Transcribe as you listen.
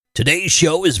Today's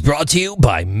show is brought to you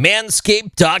by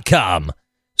Manscaped.com.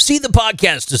 See the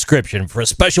podcast description for a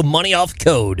special money off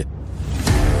code.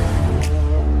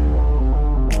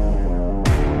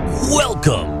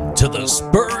 Welcome to the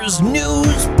Spurs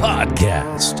News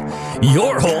Podcast,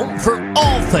 your home for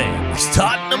all things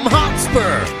Tottenham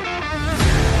Hotspur.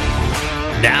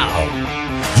 Now,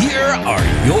 here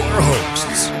are your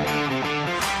hosts.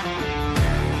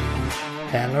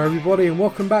 Hello everybody and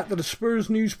welcome back to the Spurs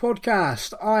News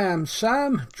Podcast. I am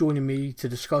Sam. Joining me to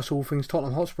discuss all things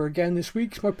Tottenham Hotspur again this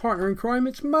week is my partner in crime,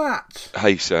 it's Matt.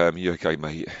 Hey Sam, you okay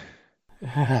mate?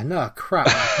 No, crap.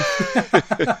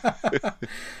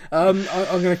 I'm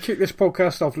going to kick this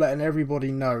podcast off letting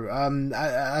everybody know.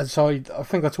 As I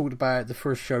think I talked about it the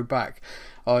first show back,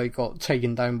 I got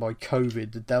taken down by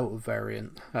COVID, the Delta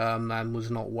variant, and was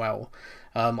not well.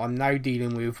 I'm now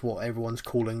dealing with what everyone's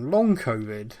calling long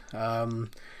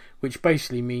COVID, which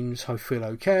basically means I feel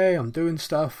okay, I'm doing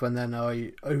stuff, and then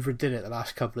I overdid it the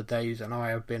last couple of days, and I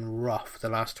have been rough the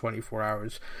last 24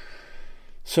 hours.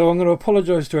 So I'm going to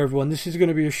apologise to everyone. This is going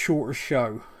to be a shorter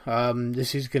show.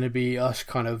 This is going to be us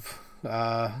kind of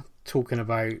talking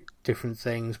about different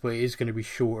things, but it is going to be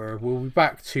shorter. We'll be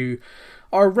back to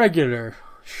our regular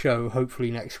show hopefully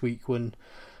next week when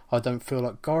I don't feel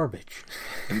like garbage.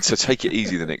 And so take it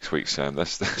easy the next week, Sam.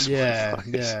 That's yeah.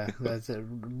 There's a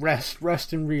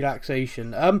rest and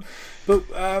relaxation. But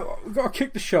we've got to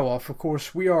kick the show off. Of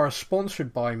course, we are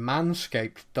sponsored by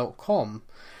Manscaped.com.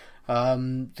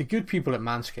 The good people at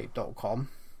Manscaped.com.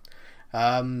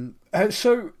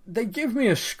 So they give me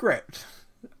a script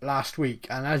last week,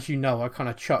 and as you know, I kind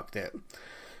of chucked it,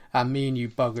 and me and you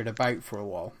buggered about for a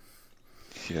while.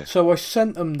 Yeah. So I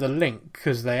sent them the link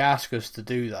because they asked us to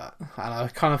do that, and I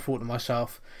kind of thought to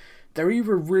myself, they're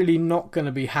either really not going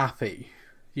to be happy,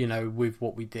 with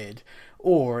what we did,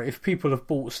 or if people have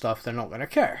bought stuff, they're not going to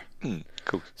care.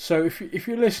 Cool. So if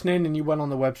you're listening and you went on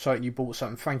the website and you bought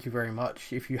something, thank you very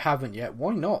much. If you haven't yet,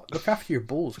 why not? Look after your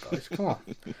balls, guys. Come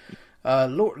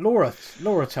on. Laura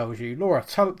tells you. Laura,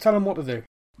 tell them what to do.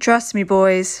 Trust me,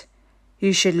 boys.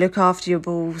 You should look after your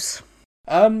balls.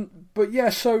 But yeah,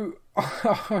 so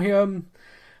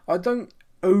I don't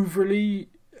overly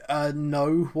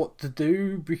know what to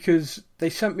do because they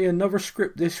sent me another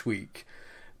script this week,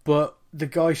 but the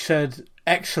guy said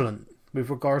excellent with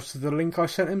regards to the link I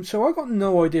sent him, so I got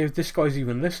no idea if this guy's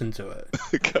even listened to it.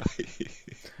 Okay.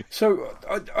 So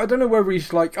I don't know whether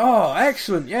he's like, oh,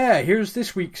 excellent, yeah, here's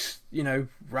this week's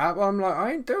rap. I'm like,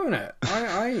 I ain't doing it.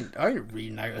 I ain't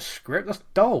reading out a script. That's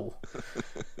dull.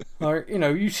 Like,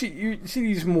 you see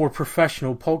these more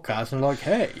professional podcasts, and like,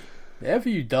 hey, have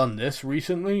you done this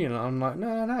recently? And I'm like,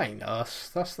 no, that ain't us.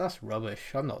 That's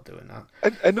rubbish. I'm not doing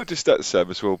that. And not just that, Sam,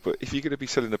 as well, but if you're going to be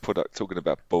selling a product talking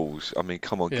about balls, I mean,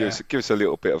 come on, Yeah. give us a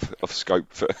little bit of scope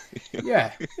for.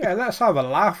 Yeah, let's have a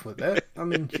laugh with it. I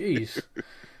mean, jeez.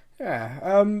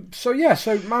 Yeah. So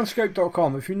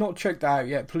Manscaped.com. If you've not checked that out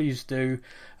yet, please do.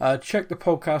 Check the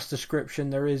podcast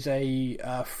description. There is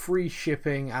a free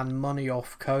shipping and money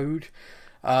off code.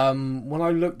 When I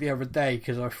looked the other day,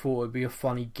 because I thought it'd be a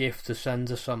funny gift to send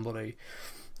to somebody,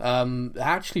 they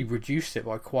actually reduced it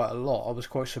by quite a lot. I was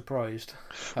quite surprised.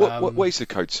 What is the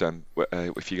code, Sam?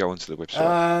 If you go onto the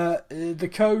website, the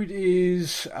code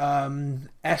is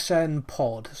SN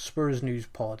Pod, Spurs News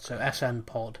Pod, so SN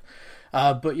Pod.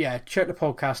 But yeah, check the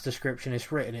podcast description.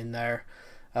 It's written in there.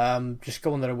 Just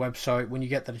go onto the website. When you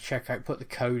get to the checkout, put the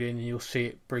code in, and you'll see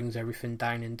it brings everything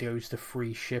down and goes to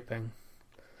free shipping.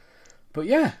 But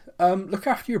yeah, look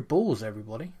after your balls,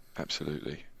 everybody.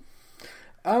 absolutely.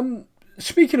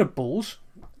 Speaking of balls,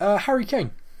 Harry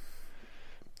Kane.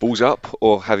 Balls up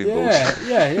or having balls?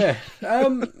 Yeah.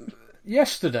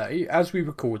 Yesterday, as we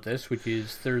record this, which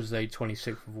is Thursday,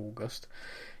 26th of August,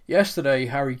 yesterday,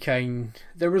 Harry Kane,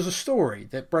 there was a story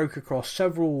that broke across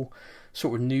several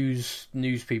sort of news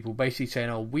people basically saying,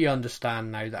 oh, we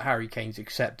understand now that Harry Kane's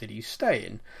accepted he's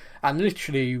staying. And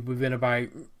literally within about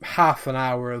half an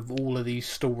hour of all of these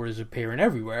stories appearing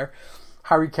everywhere,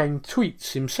 Harry Kane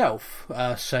tweets himself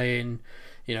saying,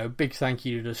 big thank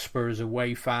you to the Spurs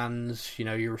away fans.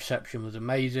 Your reception was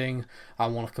amazing. I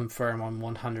want to confirm I'm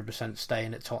 100%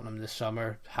 staying at Tottenham this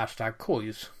summer.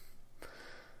 #Coys.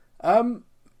 How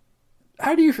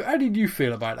did you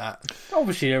feel about that?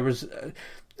 Obviously there was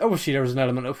an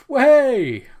element of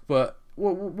hey, but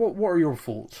what are your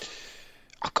thoughts?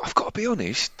 I've got to be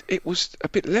honest, it was a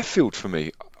bit left field for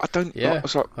me. I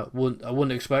was like, I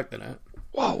wouldn't expect it.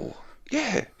 Whoa,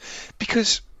 yeah,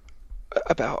 because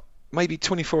about maybe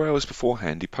 24 hours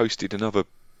beforehand, he posted another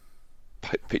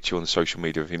picture on social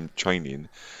media of him training.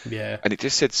 Yeah, and it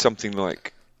just said something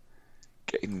like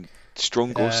getting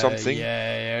strong or something.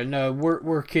 Yeah, no,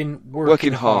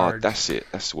 working hard. That's it.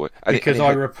 That's the word. Because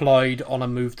I replied on a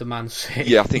move to Man City.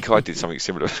 Yeah, I think I did something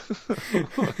similar.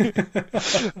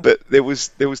 But there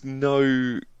was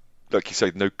no, like you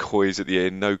say, no coys at the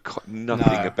end,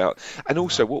 nothing about. And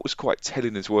also, what was quite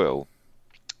telling as well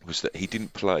was that he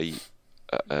didn't play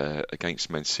against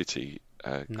Man City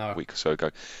a week or so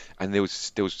ago, and there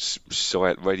was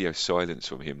radio silence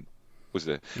from him. Was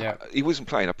there? Yeah. He wasn't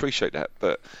playing. I appreciate that,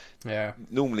 but yeah,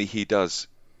 normally he does.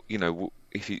 You know,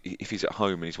 if he's at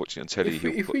home and he's watching on telly,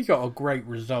 if we got a great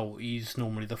result, he's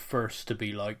normally the first to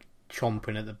be like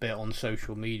chomping at the bit on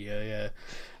social media. Yeah,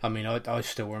 I mean, I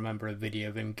still remember a video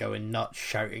of him going nuts,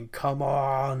 shouting, "Come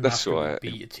on!" That's right.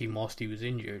 He beat a team whilst he was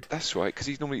injured. That's right, because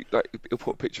he's normally like he'll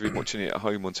put a picture of him watching it at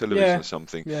home on television or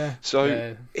something. Yeah.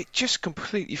 So it just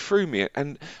completely threw me,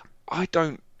 and I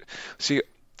don't see.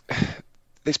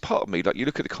 There's part of me, like you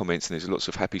look at the comments and there's lots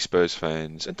of happy Spurs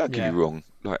fans, and don't get me wrong,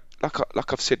 like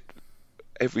I've said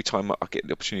every time I get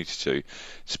the opportunity to,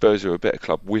 Spurs are a better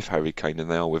club with Harry Kane than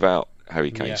they are without Harry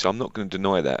Kane, so I'm not going to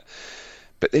deny that.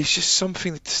 But there's just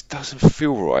something that just doesn't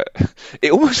feel right.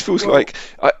 It almost feels like,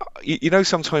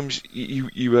 sometimes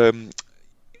you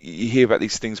hear about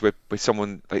these things where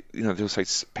someone, they'll say,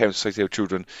 parents say to their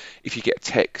children, if you get a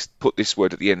text, put this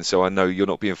word at the end so I know you're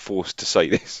not being forced to say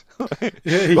this.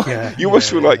 You almost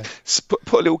feel like,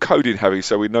 put a little code in, Harry,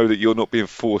 so we know that you're not being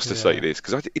forced to say this,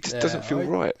 because it just doesn't feel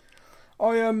right.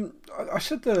 I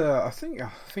said I think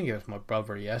it was my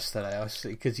brother yesterday,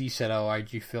 because he said, "Oh, how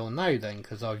do you feel now then?"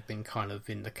 Because I've been kind of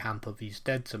in the camp of he's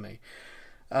dead to me.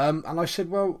 And I said,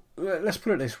 well, let's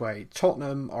put it this way: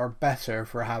 Tottenham are better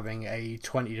for having a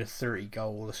 20 to 30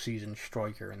 goal a season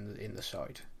striker in the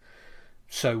side.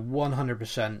 So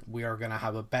 100%, we are going to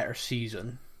have a better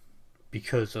season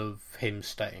because of him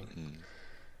staying.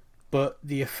 But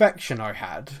the affection I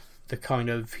had, the kind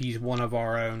of he's one of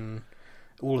our own,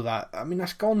 all of that, I mean,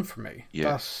 that's gone for me.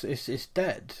 Yeah. It's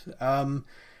dead.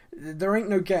 There ain't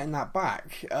no getting that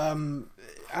back. And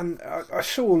I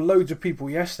saw loads of people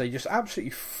yesterday just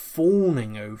absolutely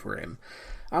fawning over him.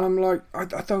 And I'm like, I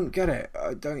don't get it.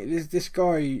 This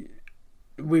guy,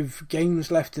 with games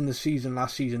left in the season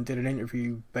last season, did an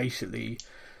interview basically,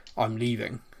 I'm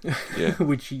leaving. Yeah.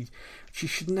 which he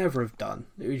should never have done.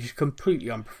 It was just completely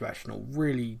unprofessional.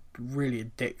 Really, really a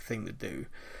dick thing to do.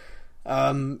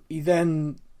 He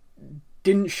then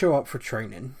didn't show up for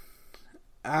training.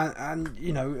 And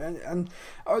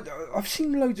I've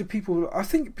seen loads of people, I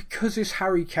think because it's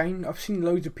Harry Kane, I've seen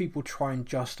loads of people try and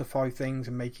justify things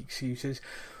and make excuses.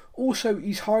 Also,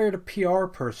 he's hired a PR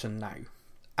person now,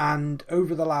 and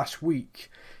over the last week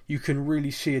you can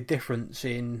really see a difference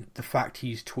in the fact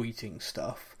he's tweeting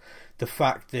stuff, the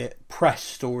fact that press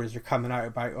stories are coming out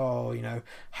about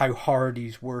how hard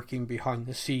he's working behind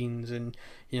the scenes, and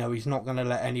he's not going to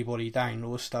let anybody down,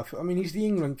 all stuff. I mean, he's the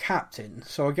England captain,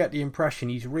 so I get the impression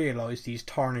he's realised he's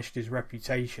tarnished his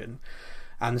reputation,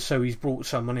 and so he's brought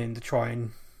someone in to try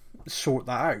and sort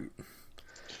that out.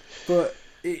 But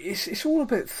it's all a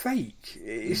bit fake.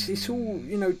 It's all,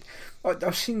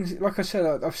 I've seen, like I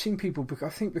said, I've seen people, I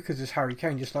think because it's Harry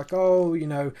Kane, just like,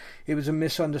 it was a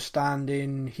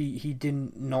misunderstanding, he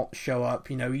didn't not show up,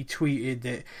 he tweeted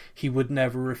that he would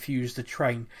never refuse to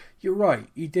train. You're right,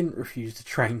 he didn't refuse to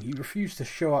train, he refused to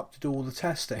show up to do all the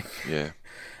testing. Yeah.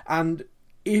 And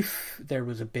if there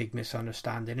was a big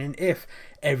misunderstanding, and if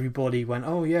everybody went,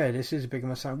 oh yeah, this is a big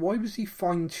misunderstanding, why was he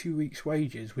fined 2 weeks'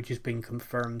 wages, which has been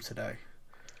confirmed today?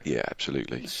 Yeah,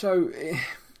 absolutely. So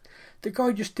the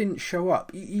guy just didn't show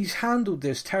up. He's handled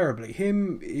this terribly.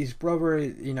 Him, his brother,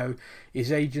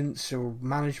 his agents or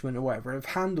management or whatever have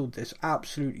handled this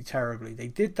absolutely terribly. They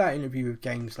did that interview with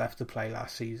games left to play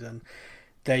last season.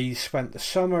 They spent the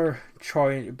summer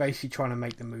trying to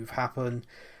make the move happen.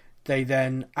 They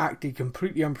then acted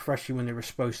completely unprofessionally when they were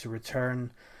supposed to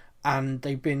return, and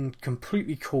they've been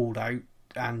completely called out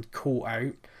and caught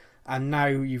out. And now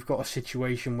you've got a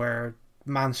situation where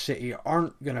Man City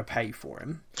aren't going to pay for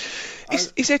him.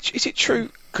 Is it true?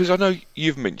 Because I know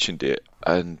you've mentioned it,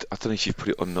 and I don't know if you've put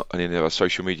it on any of our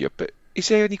social media, but is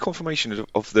there any confirmation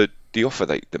of the offer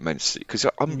that Man City? Because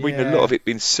I'm reading a lot of it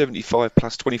being 75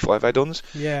 plus 25 add-ons,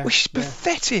 which is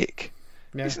pathetic,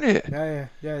 isn't it?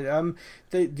 Yeah.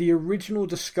 The original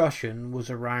discussion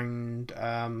was around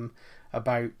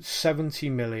about 70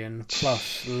 million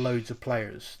plus loads of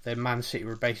players. Then Man City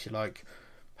were basically like,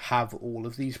 have all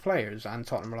of these players, and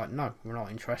Tottenham were like, no, we're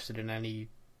not interested in any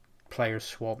player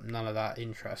swap, none of that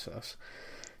interests us.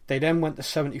 They then went to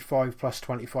 75 plus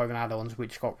 25 and add-ons,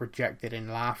 which got rejected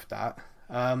and laughed at.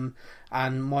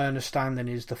 And my understanding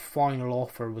is the final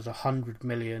offer was 100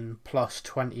 million plus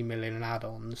 20 million in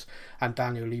add-ons, and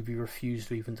Daniel Levy refused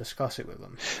to even discuss it with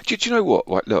them. Do you know what?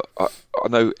 Right, look, I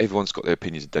know everyone's got their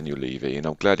opinions of Daniel Levy, and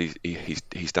I'm glad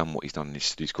he's done what he's done and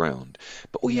stood his ground.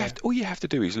 But all you have to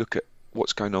do is look at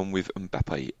what's going on with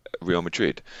Mbappe at Real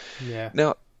Madrid. Yeah.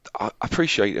 Now, I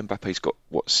appreciate Mbappe's got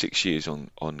 6 years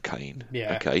on Kane.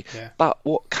 Yeah. Okay. Yeah. But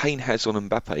what Kane has on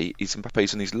Mbappe is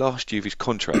Mbappe's on his last year of his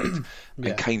contract,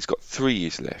 and Kane's got 3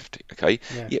 years left. Okay.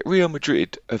 Yeah. Yet Real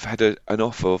Madrid have had an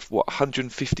offer of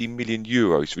 150 million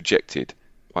euros rejected.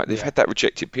 Right. They've had that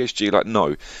rejected. PSG like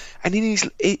no, and he's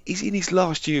in his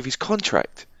last year of his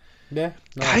contract. Yeah,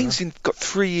 Kane's got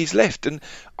 3 years left, and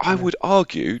I would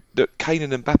argue that Kane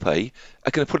and Mbappe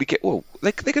are going to probably get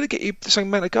they're going to get you the same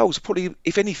amount of goals. Probably,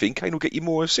 if anything, Kane will get you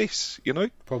more assists. You know,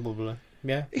 probably.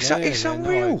 Yeah, it's No,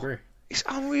 unreal. I agree. It's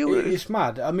unreal. It's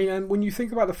mad. I mean, and when you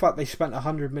think about the fact they spent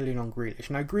 100 million on Grealish,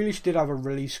 now Grealish did have a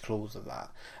release clause of that,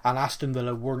 and Aston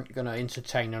Villa weren't going to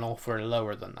entertain an offer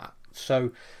lower than that.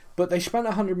 So, but they spent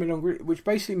 100 million on Grealish, which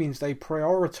basically means they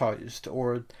prioritised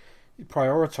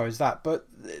that, but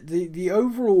the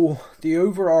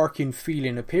overarching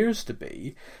feeling appears to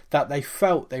be that they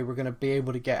felt they were going to be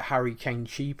able to get Harry Kane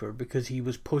cheaper because he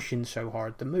was pushing so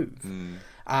hard to move.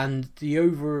 And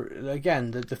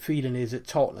the feeling is at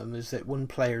Tottenham is that when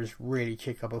players really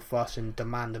kick up a fuss and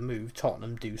demand a move,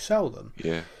 Tottenham do sell them.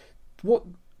 Yeah. What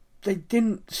they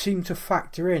didn't seem to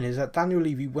factor in is that Daniel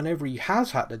Levy, whenever he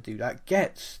has had to do that,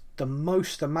 gets the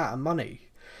most amount of money.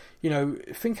 You know,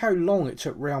 think how long it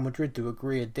took Real Madrid to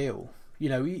agree a deal. You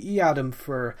know, he had him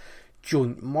for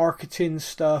joint marketing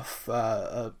stuff,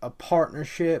 a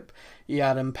partnership. He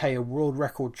had him pay a world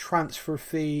record transfer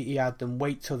fee. He had them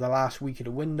wait till the last week of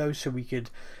the window so we could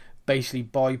basically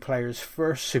buy players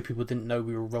first so people didn't know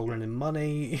we were rolling in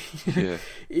money. Yeah.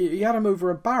 He had him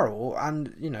over a barrel,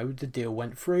 and you know the deal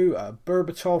went through.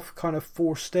 Berbatov kind of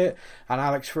forced it, and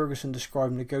Alex Ferguson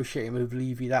described negotiating with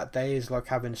Levy that day as like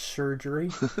having surgery.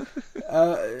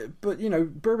 But you know,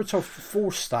 Berbatov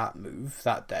forced that move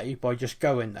that day by just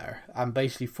going there and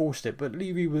basically forced it. But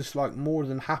Levy was like more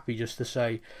than happy just to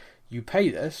say, "You pay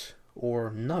this."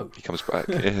 Or no. He comes back,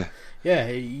 yeah. Yeah,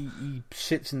 he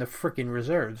sits in the freaking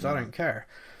reserves. I don't care.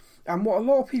 And what a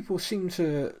lot of people seem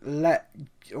to what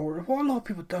a lot of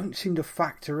people don't seem to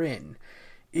factor in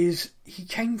is he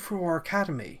came through our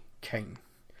academy, Kane.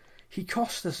 He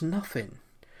cost us nothing.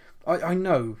 I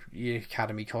know the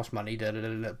academy cost money,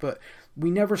 but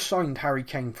we never signed Harry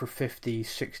Kane for 50,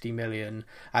 60 million,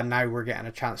 and now we're getting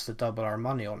a chance to double our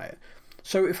money on it.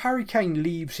 So if Harry Kane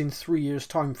leaves in 3 years'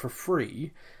 time for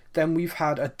free, then we've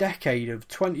had a decade of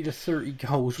 20 to 30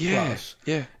 goals plus.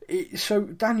 Yeah. So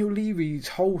Daniel Levy's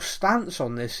whole stance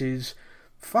on this is,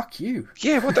 fuck you.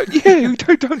 Yeah, well,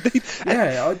 we don't need...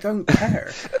 Yeah, I don't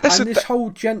care. And this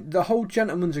whole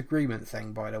gentleman's agreement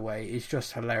thing, by the way, is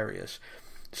just hilarious.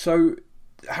 So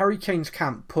Harry Kane's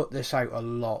camp put this out a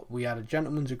lot. We had a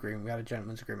gentleman's agreement.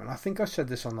 I think I said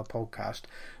this on the podcast.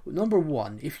 Number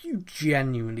one, if you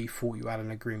genuinely thought you had an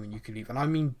agreement you could leave, and I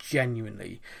mean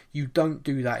genuinely, you don't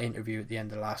do that interview at the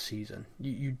end of last season.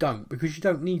 You don't, because you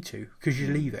don't need to, because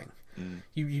you're leaving.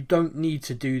 You don't need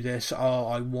to do this,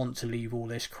 I want to leave, all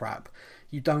this crap.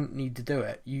 You don't need to do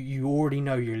it. You already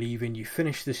know you're leaving. You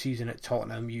finish the season at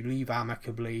Tottenham. You leave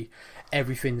amicably.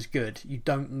 Everything's good. You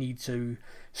don't need to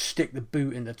stick the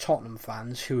boot in the Tottenham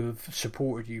fans who have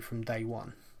supported you from day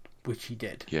one, which he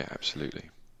did. Yeah, absolutely.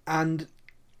 And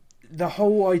the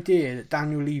whole idea that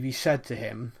Daniel Levy said to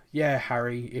him, yeah,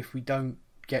 Harry, if we don't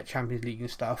get Champions League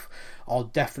and stuff, I'll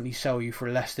definitely sell you for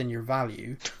less than your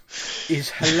value, is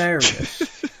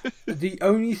hilarious. The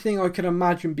only thing I could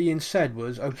imagine being said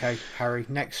was, okay, Harry,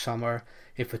 next summer,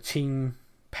 if a team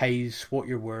pays what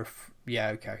you're worth,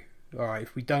 yeah, okay. Alright,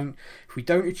 if we don't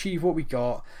achieve what we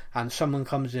got and someone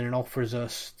comes in and offers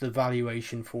us the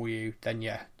valuation for you, then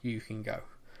yeah, you can go.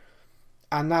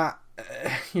 And that,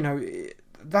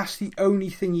 that's the only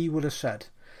thing he would have said.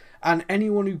 And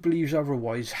anyone who believes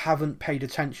otherwise haven't paid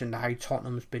attention to how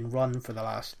Tottenham's been run for the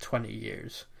last 20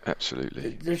 years.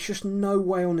 Absolutely. There's just no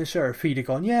way on this earth he'd have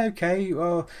gone, yeah, okay,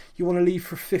 well, you want to leave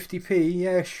for 50p?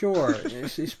 Yeah, sure.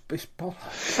 It's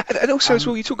bollocks. And also, as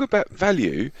well, you talk about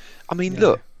value. I mean,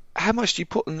 look, how much do you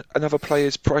put on another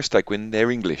player's price tag when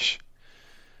they're English?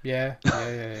 Yeah.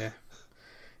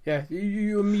 Yeah,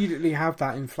 you immediately have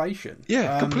that inflation.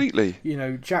 Yeah, completely. You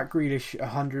know, Jack Grealish,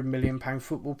 £100 million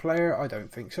football player? I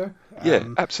don't think so. Yeah,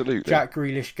 absolutely. Jack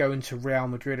Grealish going to Real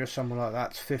Madrid or someone like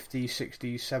that's 50,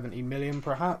 60, 70 million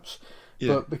perhaps.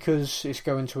 But because it's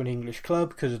going to an English club,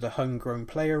 because of the homegrown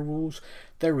player rules,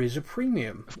 there is a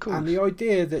premium. Of course. And the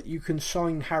idea that you can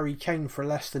sign Harry Kane for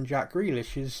less than Jack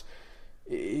Grealish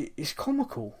is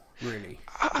comical, really.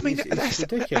 I mean, it's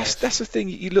ridiculous. That's the thing.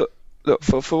 You look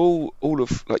for all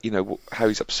of, like, you know, how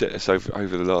he's upset us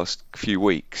over the last few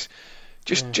weeks.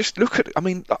 Just look at. I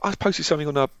mean, I posted something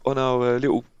on our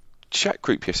little chat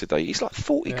group yesterday. He's like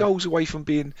 40 goals away from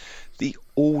being the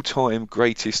all-time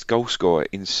greatest goal scorer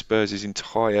in Spurs'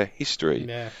 entire history.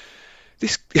 Yeah.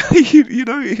 This, you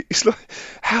know, it's like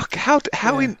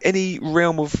how in any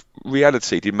realm of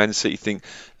reality did Man City think,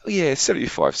 oh yeah,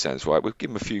 75 sounds right, we'll give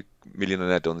them a few million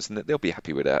and add-ons and they'll be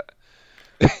happy with that.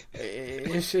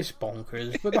 It's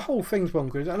bonkers, but the whole thing's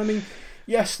bonkers. And I mean,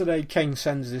 yesterday Kane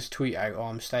sends this tweet out, "Oh,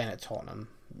 I'm staying at Tottenham.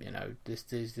 You know,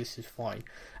 this is fine."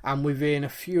 And within a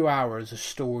few hours, a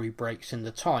story breaks in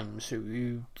the Times.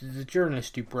 The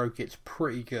journalist who broke it's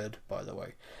pretty good, by the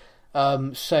way,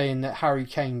 saying that Harry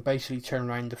Kane basically turned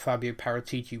around to Fabio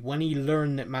Paratici when he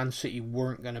learned that Man City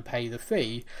weren't going to pay the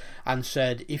fee, and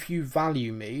said, "If you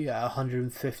value me at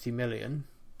 150 million,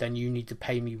 then you need to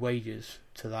pay me wages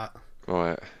to that."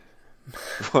 Right.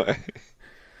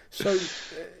 So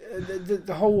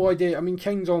the whole idea, I mean,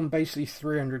 Kane's on basically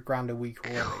 300 grand a week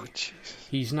already. Oh, Jesus.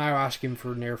 He's now asking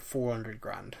for near 400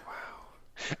 grand. Wow.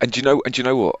 And do you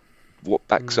know what? What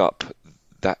backs up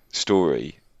that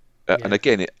story? And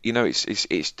again, it's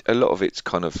a lot of it's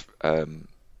kind of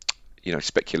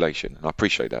speculation, and I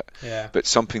appreciate that. Yeah. But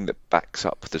something that backs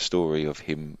up the story of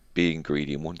him being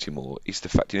greedy and wanting more is the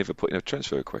fact he never put in a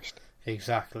transfer request.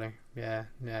 Exactly. Yeah.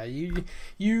 You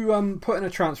put in a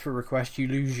transfer request, you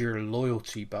lose your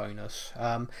loyalty bonus.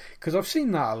 Because I've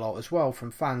seen that a lot as well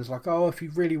from fans, like, oh, if he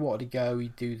really wanted to go,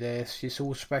 he'd do this. It's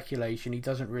all speculation. He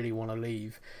doesn't really want to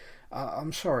leave.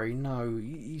 I'm sorry, no,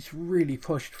 he's really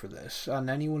pushed for this, and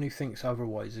anyone who thinks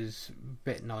otherwise is a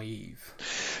bit naive.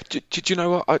 Do you know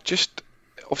what? I just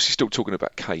obviously still talking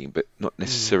about Kane, but not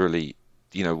necessarily.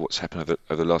 You know what's happened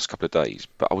over the last couple of days,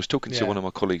 but I was talking to one of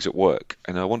my colleagues at work,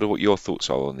 and I wonder what your thoughts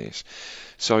are on this.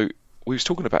 So we was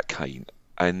talking about Kane,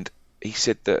 and he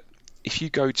said that if you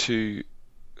go to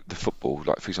the football,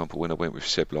 like for example when I went with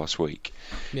Seb last week,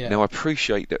 now I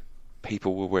appreciate that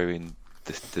people were wearing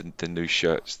the new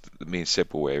shirts that me and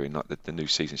Seb were wearing, like the new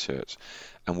season shirts,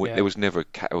 and there was never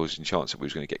a chance that we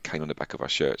was going to get Kane on the back of our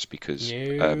shirts because,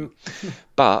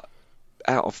 but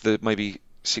out of the maybe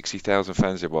 60,000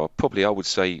 fans there were, probably I would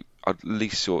say at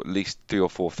least 3,000 or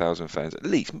 4,000 fans, at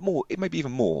least more, it may be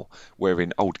even more,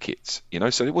 wearing old kits, you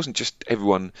know. So it wasn't just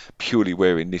everyone purely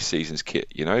wearing this season's kit,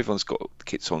 you know. Everyone's got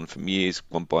kits on from years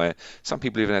gone by. Some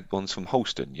people even had ones from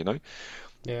Holston, you know.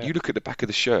 You look at the back of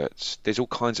the shirts, there's all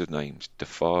kinds of names: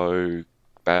 Defoe,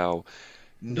 Bow,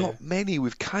 not many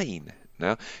with Kane.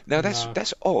 Now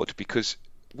that's odd, because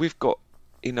we've got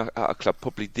in our club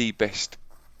probably the best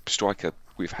striker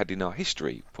we've had in our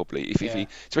history, probably.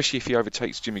 Especially if he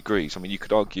overtakes Jimmy Greaves. I mean, you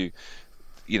could argue,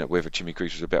 you know, whether Jimmy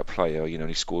Greaves was a better player, you know,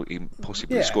 and he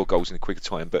possibly scored goals in a quicker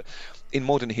time. But in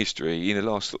modern history, in the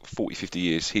last 40, 50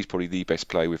 years, he's probably the best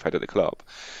player we've had at the club.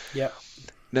 Yeah.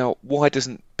 Now, why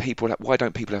don't people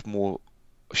have more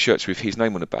shirts with his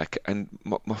name on the back? And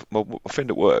my friend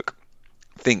at work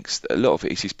thinks that a lot of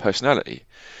it is his personality.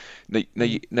 Now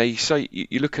you say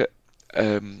you look at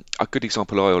a good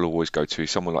example I'll always go to is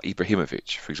someone like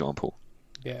Ibrahimovic, for example.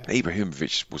 Yeah.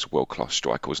 Ibrahimovic was a world-class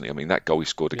striker, wasn't he? I mean, that goal he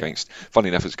scored against, funny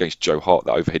enough, it was against Joe Hart,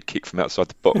 that overhead kick from outside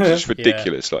the box. It's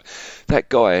ridiculous. Like, that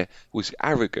guy was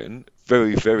arrogant,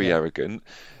 very, very arrogant,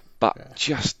 but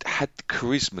just had the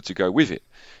charisma to go with it.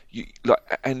 You look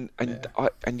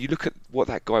at what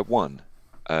that guy won,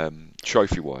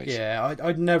 trophy-wise. Yeah,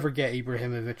 I'd never get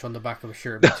Ibrahimovic on the back of a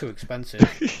shirt. It'd be too expensive.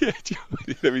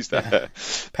 There is that.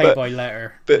 Paid by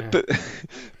letter.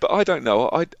 But I don't know.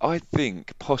 I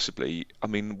think possibly. I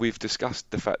mean, we've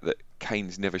discussed the fact that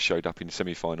Kane's never showed up in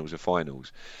semi-finals or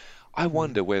finals. I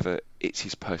wonder whether it's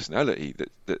his personality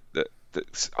that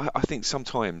I think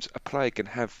sometimes a player can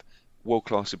have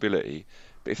world-class ability,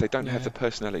 but if they don't have the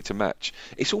personality to match,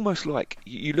 it's almost like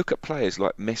you look at players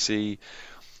like Messi,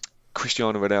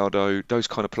 Cristiano Ronaldo, those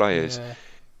kind of players.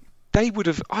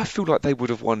 I feel like they would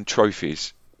have won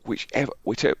trophies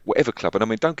whatever club. And I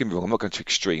mean, don't get me wrong, I'm not going to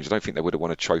extremes. I don't think they would have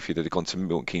won a trophy that had gone to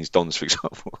Milton Keynes Dons, for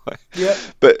example.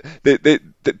 But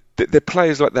they're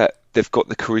players like that. They've got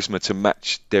the charisma to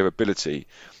match their ability.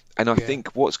 And I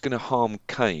think what's going to harm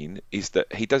Kane is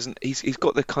that he's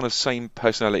got the kind of same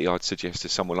personality I'd suggest to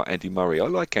someone like Andy Murray. I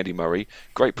like Andy Murray,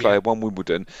 great player, won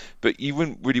Wimbledon, but you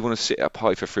wouldn't really want to sit up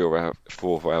high for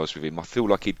 4 hours with him. I feel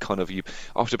like he'd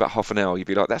after about half an hour, you'd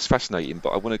be like, that's fascinating, but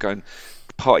I want to go and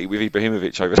party with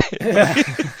Ibrahimovic over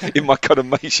there in my kind of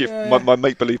makeshift, my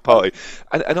make-believe party.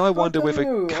 And I wonder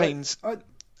whether Kane's...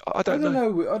 I don't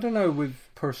know. I don't know with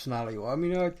personality. I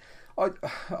mean, I've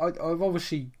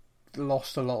obviously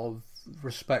lost a lot of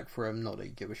respect for him. Not that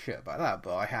you give a shit about that,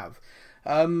 but I have.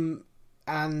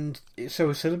 And so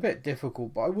it's a bit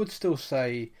difficult, but I would still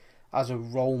say, as a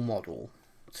role model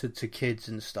to kids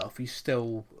and stuff, he's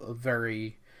still a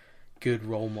very good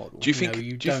role model. Do you think? Do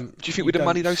you think with the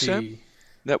money though, Sam?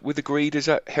 That with the greed, has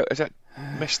that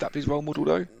messed up his role model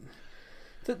though?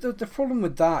 The problem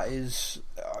with that is,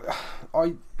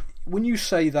 when you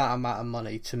say that amount of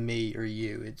money to me or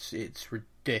you, it's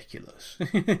ridiculous.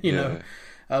 you know,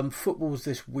 football's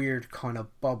this weird kind of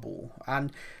bubble.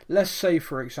 And let's say,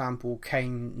 for example,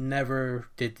 Kane never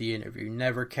did the interview,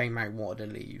 never came out and wanted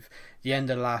to leave. The end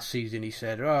of last season, he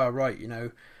said, "Oh right, you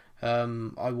know,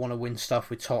 I want to win stuff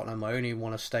with Tottenham. I only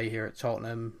want to stay here at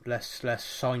Tottenham. Let's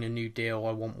sign a new deal.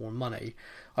 I want more money."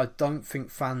 I don't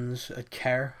think fans would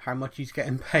care how much he's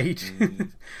getting paid.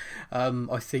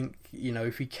 I think, you know,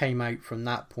 if he came out from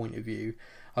that point of view,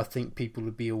 I think people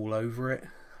would be all over it.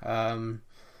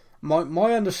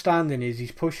 My understanding is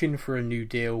he's pushing for a new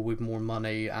deal with more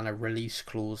money and a release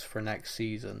clause for next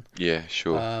season. Yeah,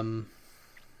 sure.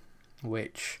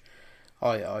 Which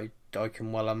I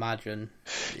can well imagine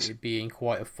it being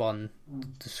quite a fun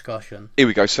discussion. Here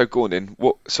we go. So go on then.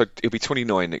 So he'll be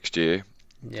 29 next year.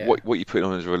 Yeah. What are you putting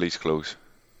on as a release clause?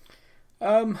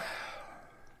 Probably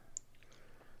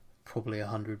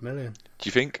 100 million. Do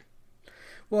you think?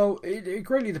 Well, it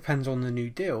greatly depends on the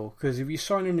new deal, because if you're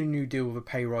signing a new deal with a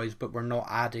pay rise but we're not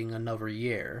adding another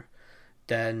year,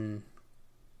 then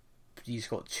he's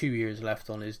got 2 years left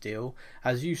on his deal.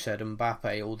 As you said,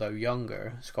 Mbappe, although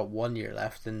younger, has got 1 year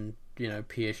left, and you know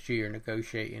PSG are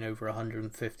negotiating over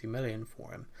 150 million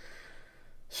for him.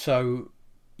 So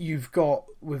you've got,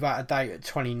 without a doubt, at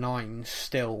 29,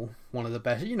 still one of the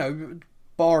best. You know,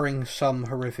 barring some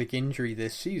horrific injury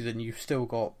this season, you've still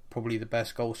got probably the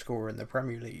best goal scorer in the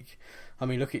Premier League. I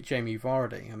mean, look at Jamie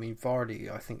Vardy. I mean, Vardy,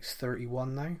 I think, is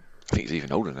 31 now. I think he's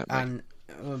even older than that, mate.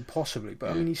 And possibly,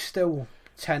 but I mean, he's still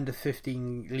 10 to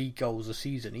 15 league goals a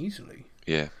season easily.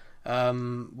 Yeah.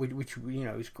 Which you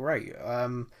know is great.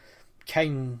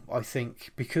 Kane, I think,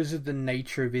 because of the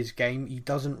nature of his game, he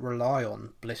doesn't rely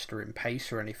on blistering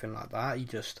pace or anything like that. He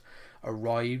just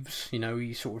arrives, you know,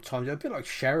 he sort of times it, a bit like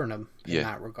Sheringham in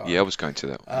that regard. Yeah, I was going to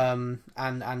that.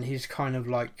 And his kind of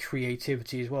like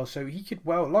creativity as well. So he could,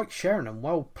 well, like Sheringham,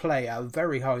 play at a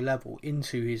very high level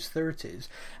into his 30s,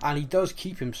 and he does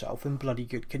keep himself in bloody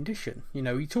good condition. You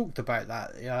know, he talked about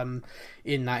that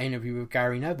in that interview with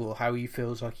Gary Neville, how he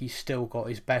feels like he's still got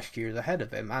his best years ahead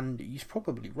of him, and he's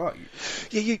probably right.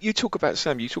 Yeah, you talk about,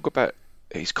 Sam, you talk about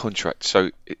his contract.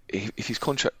 So if his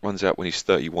contract runs out when he's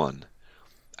 31,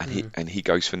 and he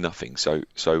goes for nothing. So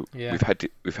we've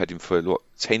had him for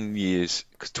 10 years,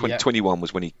 because 2021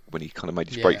 was when he kind of made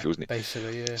his breakthrough, wasn't it?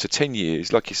 Basically, yeah. So 10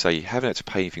 years, like you say, you haven't had to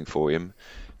pay anything for him.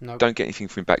 Nope. Don't get anything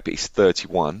for him back, but he's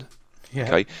 31. Yeah.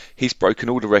 Okay, he's broken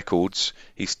all the records.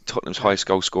 He's Tottenham's highest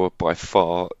goal scorer by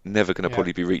far. Never going to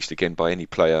probably be reached again by any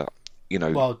player. You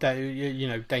know. Well, you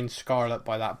know, Dane Scarlett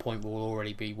by that point will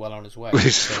already be well on his way.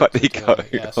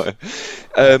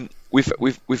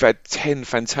 We've had 10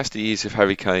 fantastic years of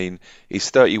Harry Kane. He's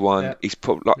 31. Yeah. He's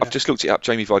probably I've just looked it up.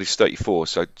 Jamie Vardy's 34.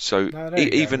 So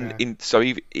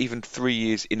even 3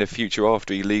 years in the future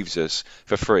after he leaves us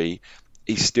for free,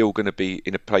 he's still going to be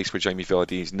in a place where Jamie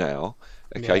Vardy is now.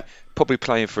 Okay, probably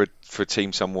playing for a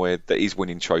team somewhere that is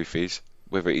winning trophies,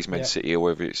 whether it is Man City or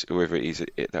wherever it is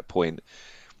at that point.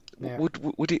 Yeah.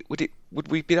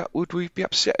 Would we be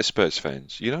upset as Spurs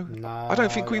fans? You know, no, I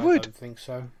don't think we would.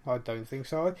 I don't think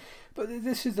so. But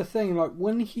this is the thing. Like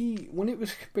when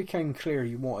it became clear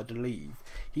he wanted to leave,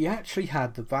 he actually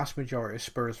had the vast majority of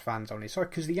Spurs fans on his side,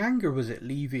 because the anger was at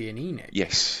Levy and ENIC.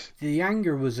 Yes. The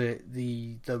anger was at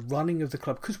the running of the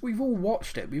club, because we've all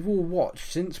watched it. We've all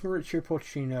watched since Mauricio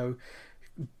Pochettino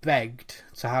begged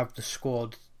to have the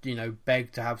squad. You know,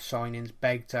 begged to have signings,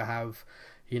 begged to have,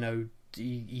 you know.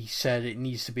 He said it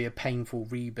needs to be a painful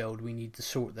rebuild. We need to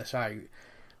sort this out.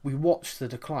 We watched the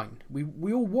decline.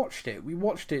 We all watched it. We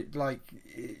watched it like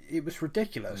it was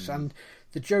ridiculous. And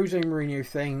the Jose Mourinho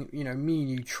thing, you know, me and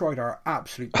you tried our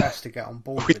absolute best to get on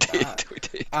board with that. We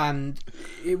did. And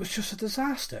it was just a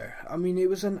disaster. I mean, it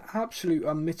was an absolute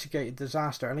unmitigated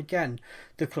disaster. And again,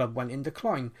 the club went in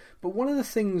decline. But one of the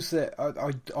things that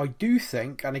I do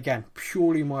think, and again,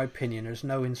 purely my opinion, there's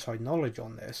no inside knowledge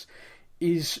on this,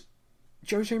 is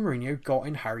Jose Mourinho got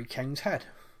in Harry Kane's head.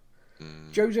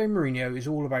 Jose Mourinho is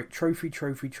all about trophy.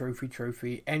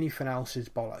 Anything else is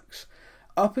bollocks.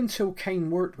 up until Kane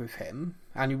worked with him,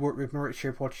 and he worked with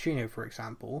Mauricio Pochettino, for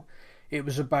example, it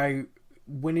was about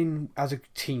winning as a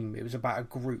team. It was about a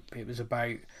group. It was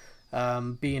about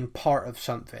being part of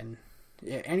something.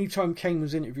 Anytime Kane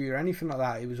was interviewed or anything like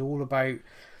that, it was all about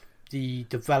the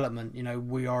development.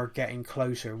 We are getting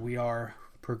closer. We are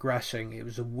progressing. It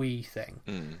was a we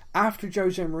thing. After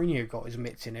Jose Mourinho got his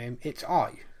mitts in him, it's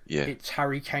it's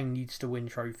Harry Kane needs to win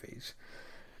trophies.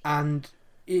 And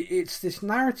it's this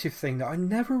narrative thing that I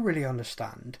never really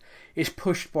understand. It's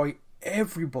pushed by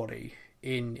everybody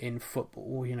in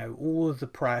football, all of the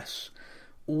press,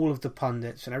 all of the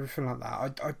pundits and everything like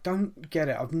that. I don't get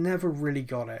it. I've never really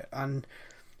got it. And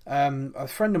a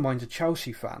friend of mine's a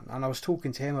Chelsea fan, and I was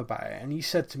talking to him about it, and he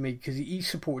said to me, because he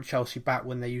supported Chelsea back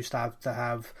when they used to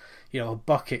have a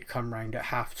bucket come round at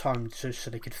half time so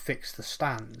they could fix the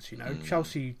stands.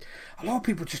 Chelsea, a lot of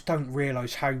people just don't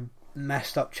realise how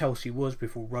messed up Chelsea was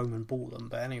before Roman bought them.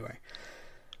 But anyway,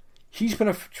 he's been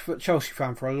a Chelsea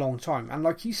fan for a long time, and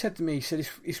like he said to me, he said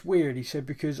it's weird. He said,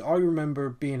 because I remember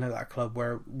being at that club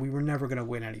where we were never going to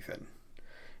win anything.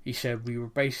 He said we were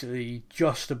basically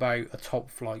just about a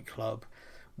top flight club.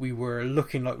 We were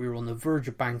looking like we were on the verge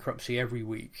of bankruptcy every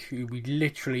week. We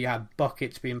literally had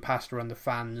buckets being passed around the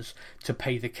fans to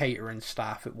pay the catering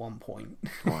staff at one point.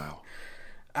 Wow.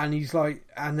 And he's like,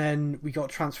 and then we got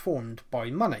transformed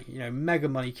by money. Mega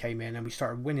money came in and we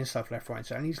started winning stuff left, right, and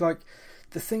centre. And he's like,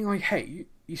 the thing I hate,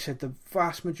 he said, the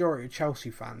vast majority of Chelsea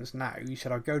fans now, he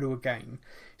said, I go to a game,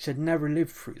 he said, never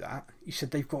lived through that. He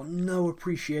said, they've got no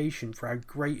appreciation for how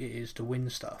great it is to win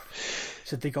stuff. He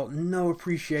said, they got no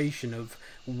appreciation of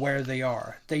where they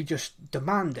are. They just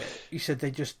demand it. He said,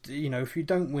 they just, if you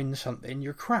don't win something,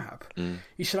 you're crap.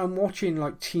 He said, I'm watching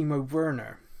like Timo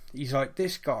Werner. He's like,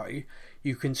 this guy,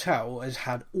 you can tell, has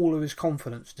had all of his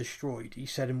confidence destroyed. He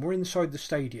said, and we're inside the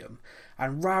stadium,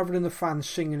 and rather than the fans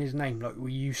singing his name like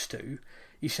we used to,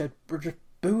 he said, we're just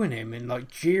booing him and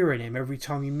like jeering him every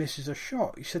time he misses a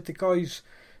shot. He said, the guy's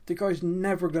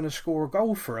never going to score a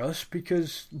goal for us,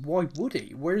 because why would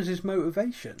he? Where's his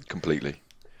motivation? Completely.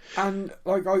 And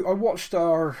like I watched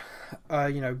our,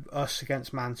 us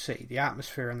against Man City, the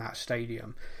atmosphere in that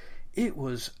stadium. It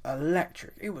was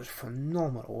electric. It was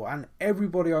phenomenal. And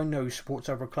everybody I know supports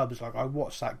other clubs. Like, I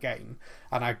watched that game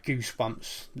and I had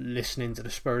goosebumps listening to the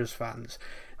Spurs fans.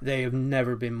 They have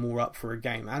never been more up for a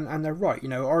game. And they're right.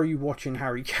 Are you watching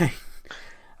Harry Kane?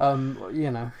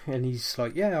 And he's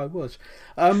like, yeah, I was.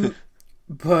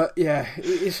 But yeah,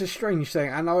 it's a strange thing.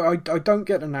 And I don't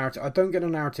get the narrative. I don't get the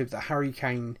narrative that Harry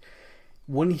Kane,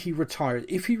 when he retires,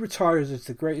 if he retires as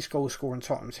the greatest goal scorer in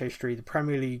Tottenham's history, the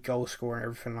Premier League goal scorer and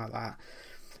everything like that.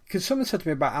 Because someone said to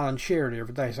me about Alan Shearer the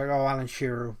other day. It's like, oh, Alan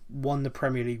Shearer won the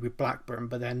Premier League with Blackburn,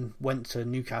 but then went to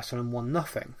Newcastle and won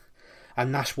nothing.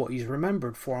 And that's what he's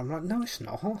remembered for. I'm like, no, it's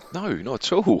not. No, not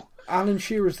at all. Alan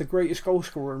Shearer is the greatest goal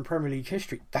scorer in Premier League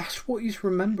history. That's what he's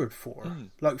remembered for.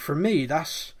 Like, for me,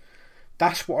 that's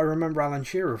what I remember Alan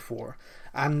Shearer for.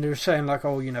 And they're saying, like,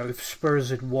 oh, if Spurs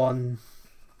had won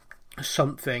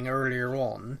something earlier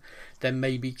on, then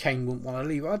maybe Kane wouldn't want to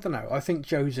leave. I don't know. I think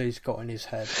Jose's got in his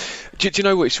head. Do you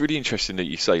know what? It's really interesting that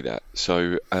you say that.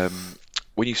 So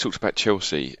when you talked about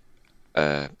Chelsea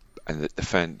and the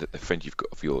friend you've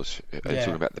got of yours,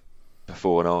 talking about the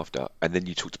before and after, and then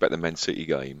you talked about the Man City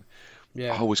game.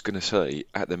 Yeah. I was going to say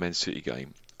at the Man City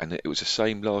game, and it was the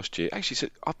same last year. Actually,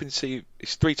 I've been seeing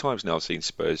it's 3 times now. I've seen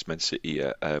Spurs, Man City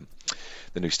at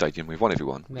the new stadium. We've won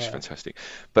everyone, which is fantastic.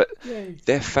 But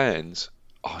their fans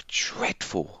are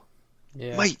dreadful,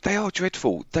 mate. They are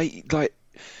dreadful. They let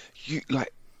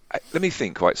me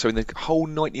think. Right, so in the whole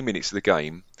 90 minutes of the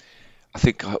game, I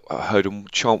think I heard them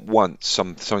chant once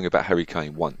something about Harry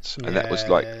Kane once, and that was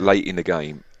late in the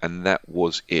game, and that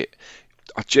was it.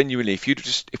 I genuinely, if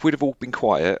we'd have all been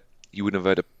quiet, you wouldn't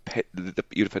have heard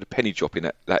you'd have had a penny drop in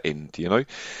that end,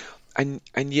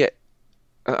 and yet,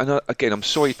 again, I'm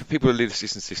sorry for people who listen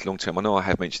to this long term. I know I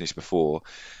have mentioned this before,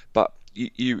 but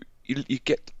you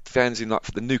get fans in like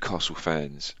for the Newcastle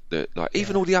fans that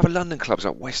even all the other London clubs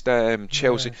like West Ham,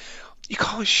 Chelsea, you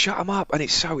can't shut them up, and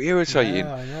it's so irritating.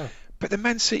 Yeah, I know. But the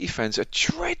Man City fans are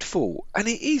dreadful, and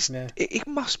it is. Yeah. It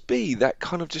must be that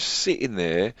kind of just sitting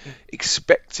there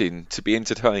expecting to be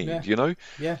entertained,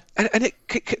 Yeah. And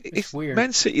it's weird.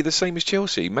 Man City the same as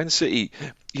Chelsea. Man City,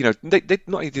 they not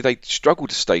only did they struggle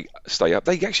to stay up,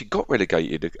 they actually got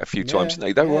relegated a few times, didn't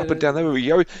they? They were up and down. They were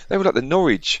like the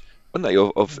Norwich weren't they,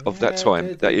 of that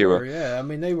time, that era? Were, yeah, I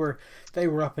mean they were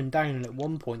up and down, and at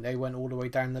one point they went all the way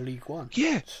down to League One.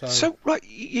 Yeah. So right,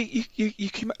 you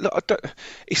can look. I don't.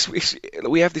 It's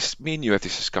we have this. Me and you have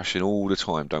this discussion all the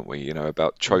time, don't we? You know,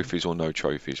 about trophies or no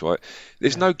trophies, right?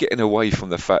 There's no getting away from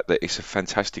the fact that it's a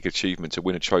fantastic achievement to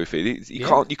win a trophy. You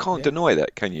can't deny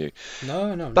that, can you?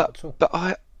 No, not at all. But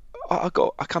I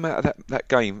come out of that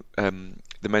game,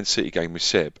 the Man City game with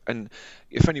Seb, and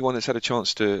if anyone has had a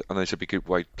chance to, I know it's a good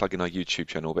way plugging our YouTube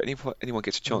channel, but anyone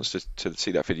gets a chance to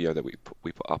see that video that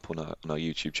we put up on our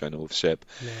YouTube channel of Seb,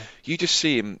 you just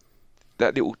see him,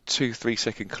 that little 2-3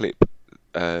 second clip,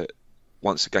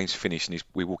 once the game's finished and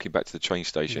we're walking back to the train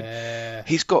station. Yeah.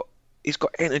 He's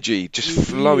got energy just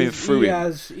flowing through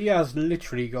him. He has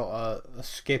literally got a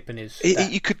skip in his step.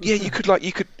 He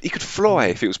could fly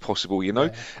if it was possible, you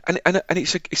know. Yeah. And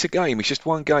it's a game. It's just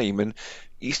one game, and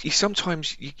you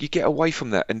sometimes you get away from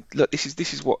that. And look,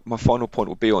 this is what my final point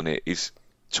will be on it, is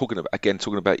talking about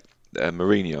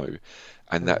Mourinho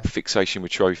and that fixation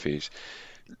with trophies.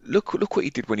 Look what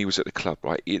he did when he was at the club,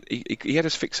 right? He had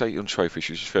us fixated on trophies,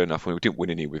 which is fair enough, when we didn't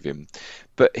win any with him.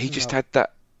 But he just had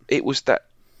that. It was that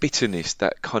bitterness,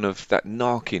 that kind of that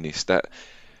narkiness, that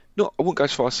I wouldn't go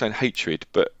as far as saying hatred,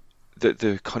 but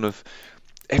the kind of,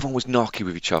 everyone was narky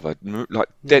with each other, like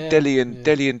Dele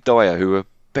and Dyer, who were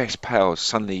best pals,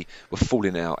 suddenly were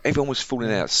falling out. Everyone was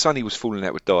falling out. Sonny was falling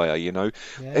out with Dyer, you know.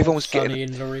 Everyone was Sonny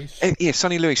and Lloris.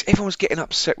 Sonny Lloris. Everyone was getting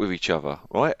upset with each other,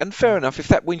 right? And fair enough, if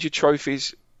that wins you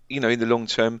trophies, you know, in the long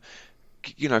term,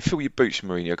 you know, fill your boots,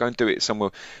 Mourinho, go and do it somewhere.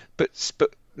 But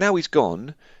now he's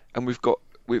gone, and we've got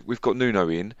Nuno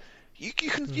in. You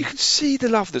can see the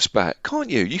love that's back, can't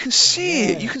you? You can see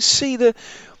it. You can see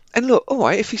and look, all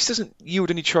right, if he doesn't yield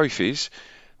any trophies,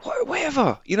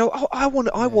 whatever, you know, I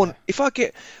want. If I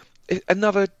get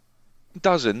another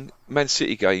dozen Man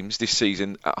City games this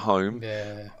season at home,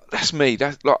 that's me.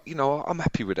 That's like, you know, I'm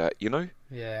happy with that, you know.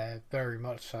 Yeah, very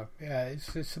much so. Yeah, it's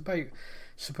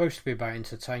supposed to be about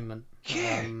entertainment.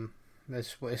 Yeah,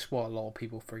 it's what a lot of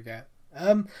people forget.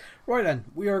 Right then,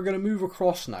 we are going to move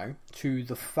across now to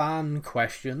the fan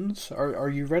questions. Are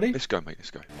you ready? Let's go, mate.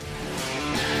 Let's go.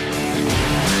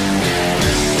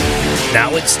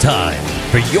 Now it's time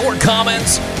for your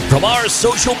comments from our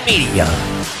social media.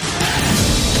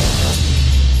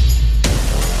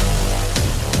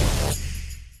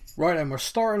 Right then, we're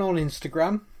starting on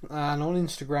Instagram, and on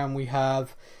Instagram we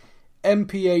have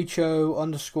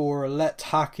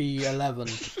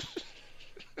MPHO_LetHacky11.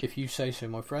 If you say so,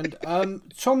 my friend.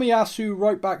 Tomiyasu,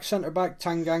 right back, centre back,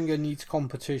 Tanganga needs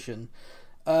competition.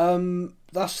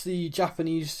 That's the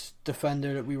Japanese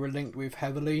defender that we were linked with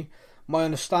heavily. My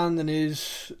understanding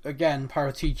is, again,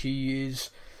 Paratici is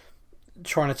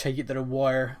trying to take it to the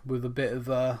wire with a bit of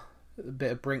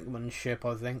brinkmanship,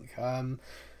 I think.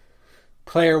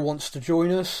 Player wants to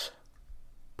join us.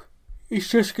 It's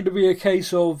just going to be a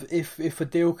case of if a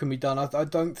deal can be done. I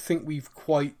don't think we've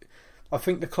quite... I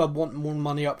think the club want more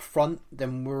money up front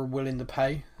than we're willing to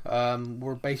pay.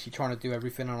 We're basically trying to do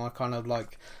everything on a kind of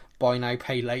like buy now,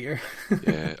 pay later.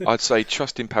 Yeah, I'd say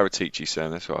trust in Paratici,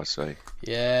 Sam. That's what I'd say.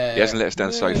 Yeah. He hasn't let us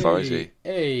down so far, has he?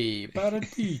 Hey,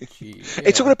 Paratici. Yeah.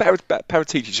 Hey, talking about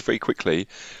Paratici just very quickly.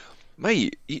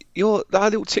 Mate, that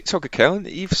little TikTok account,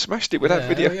 you've smashed it with that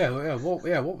video.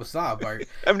 What was that about?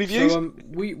 How many views? So,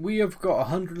 we have got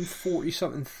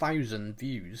 140-something thousand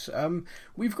views.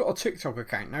 We've got a TikTok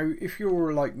account. Now, if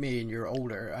you're like me and you're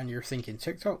older and you're thinking,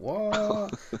 TikTok,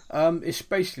 what? It's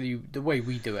basically the way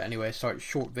we do it anyway. It's like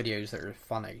short videos that are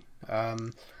funny.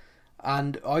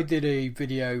 And I did a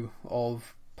video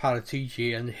of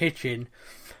Paratici and Hitchin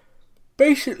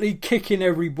basically kicking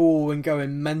every ball and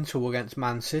going mental against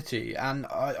Man City, and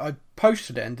I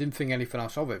posted it and didn't think anything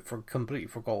else of it, completely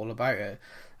forgot all about it.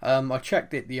 I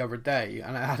checked it the other day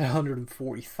and it had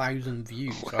 140,000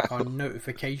 views. Wow. Like our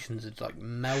notifications had like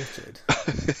melted.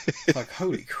 It's like,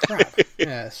 holy crap.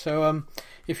 Yeah, so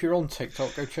if you're on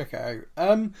TikTok, go check it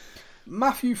out.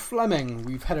 Matthew Fleming,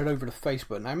 we've headed over to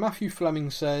Facebook now. Matthew Fleming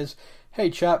says,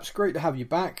 "Hey chaps, great to have you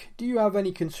back. Do you have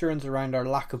any concerns around our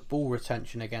lack of ball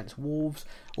retention against Wolves,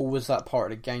 or was that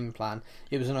part of the game plan?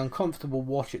 It was an uncomfortable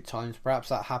watch at times. Perhaps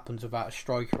that happens without a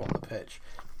striker on the pitch."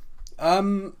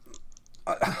 I'm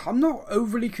not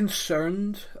overly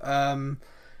concerned,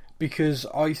 because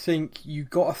I think you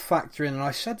got to factor in, and I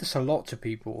said this a lot to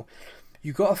people,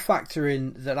 you got to factor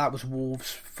in that was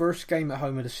Wolves' first game at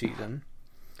home of the season,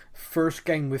 first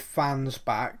game with fans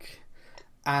back,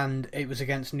 and it was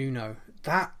against Nuno.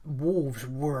 That Wolves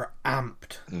were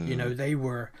amped. You know, they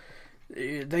were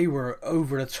they were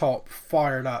over the top,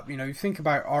 fired up. You know, you think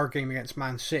about our game against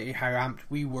Man City, how amped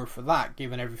we were for that,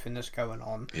 given everything that's going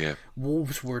on. Yeah.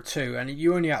 Wolves were too, and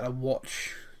you only had to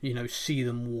watch, you know, see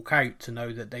them walk out to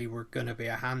know that they were going to be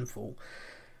a handful.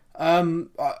 I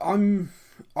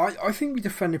think we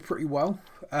defended pretty well.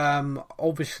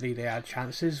 Obviously, they had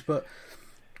chances, but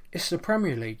it's the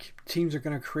Premier League. Teams are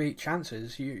going to create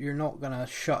chances. You're not going to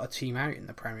shut a team out in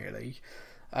the Premier League.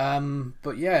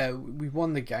 But yeah, we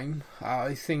won the game.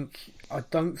 I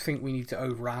don't think we need to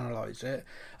overanalyze it.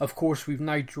 Of course, we've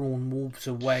now drawn Wolves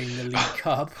away in the League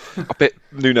Cup. I bet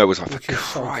Nuno was like, for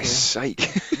Christ's sake.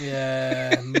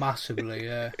 Yeah, massively,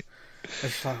 yeah.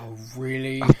 It's like, oh,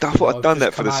 really? I thought I'd done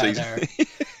that for the season.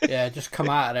 Yeah, just come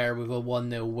out of there with a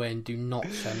 1-0 win. Do not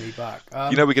send me back.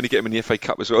 You know we're going to get him in the FA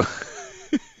Cup as well.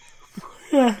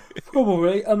 Yeah,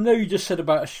 probably. I know you just said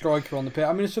about a striker on the pitch.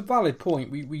 I mean, it's a valid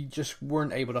point. We just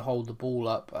weren't able to hold the ball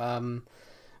up.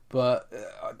 But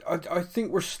I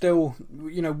think we're still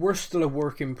a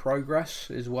work in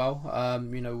progress as well.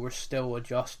 We're still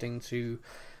adjusting to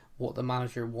what the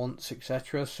manager wants,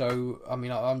 etc. So, I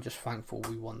mean, I'm just thankful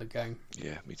we won the game.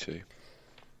 Yeah, me too.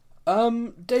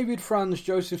 David Franz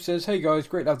Joseph says, "Hey guys,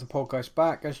 great to have the podcast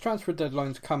back. As transfer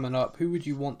deadline's coming up, who would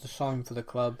you want to sign for the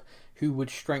club? Who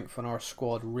would strengthen our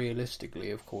squad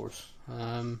realistically, of course?"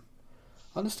 I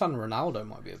understand Ronaldo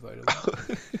might be available.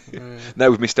 No,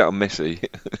 we've missed out on Messi.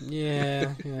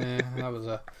 yeah, that was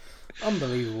a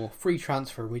unbelievable free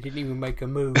transfer. We didn't even make a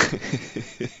move.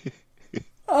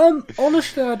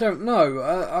 Honestly, I don't know.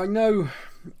 I know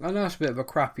it's a bit of a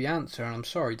crappy answer, and I'm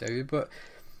sorry, David, but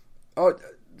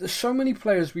there's so many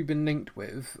players we've been linked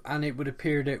with, and it would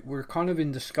appear that we're kind of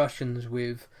in discussions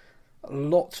with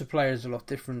lots of players, a lot of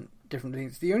different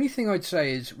things. The only thing I'd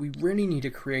say is we really need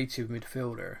a creative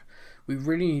midfielder. We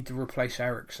really need to replace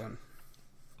Eriksen,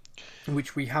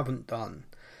 which we haven't done.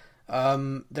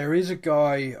 There is a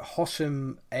guy,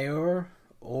 Hossein Aouar,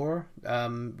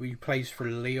 who plays for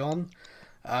Lyon.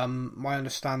 My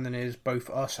understanding is both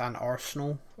us and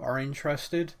Arsenal are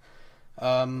interested,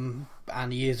 and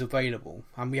he is available.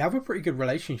 And we have a pretty good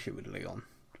relationship with Lyon,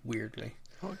 weirdly.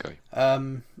 Okay.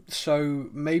 So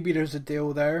maybe there's a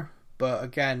deal there, but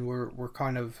again, we're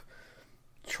kind of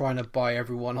trying to buy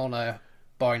everyone on a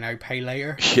buy now, pay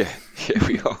later. Yeah,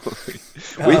 we are.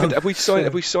 Have we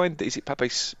signed? Is it Pape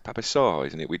Sarr?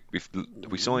 Isn't it?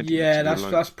 We signed. Yeah,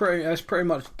 that's pretty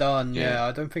much done. Yeah,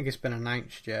 I don't think it's been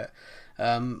announced yet.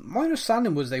 My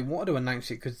understanding was they wanted to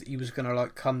announce it because he was going to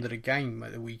come to the game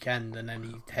at the weekend, and then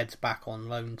he heads back on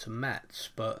loan to Metz,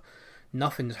 but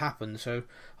nothing's happened. So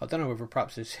I don't know whether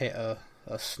perhaps it's hit a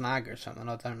snag or something.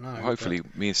 I don't know. Well, hopefully,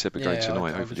 me and Seb are going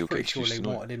tonight. Hopefully, you'll get excused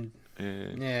tonight. Wanted him.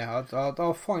 Yeah,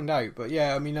 I'll find out. But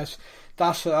yeah, I mean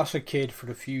that's a kid for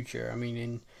the future. I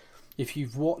mean, if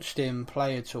you've watched him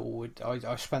play at all,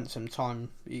 I spent some time.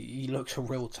 He looks a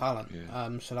real talent.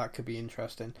 Yeah. So that could be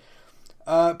interesting.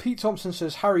 Pete Thompson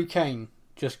says, "Harry Kane."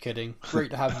 Just kidding.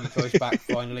 Great to have you guys back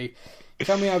finally.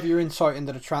 Tell me have your insight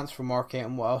into the transfer market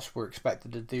and what else we're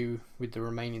expected to do with the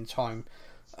remaining time.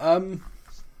 I've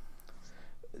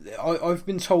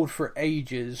been told for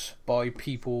ages by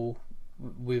people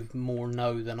with more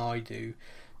know than I do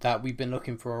that we've been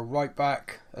looking for a right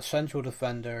back, a central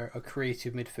defender, a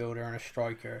creative midfielder and a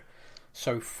striker.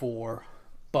 So 4.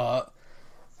 But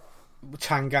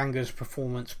Tanganga's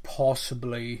performance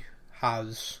possibly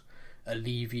has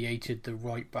alleviated the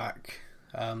right back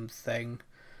thing.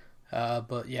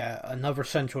 But yeah, another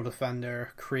central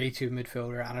defender, creative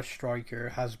midfielder and a striker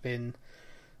has been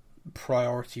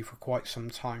priority for quite some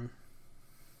time.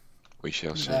 We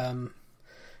shall see.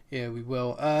 Yeah, we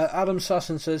will. Adam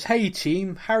Sussin says, "Hey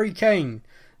team, Harry Kane."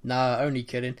 Nah, only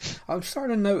kidding. I'm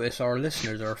starting to notice our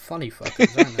listeners are funny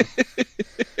fuckers,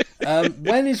 aren't they?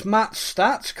 When is Matt's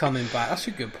stats coming back? That's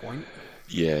a good point.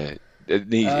 Yeah, it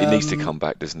needs to come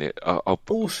back, doesn't it?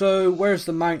 Also, where's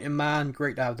the Mountain Man?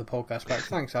 Great to have the podcast back.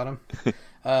 Thanks, Adam.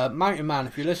 Mountain Man,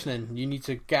 if you're listening, you need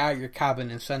to get out your cabin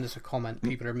and send us a comment.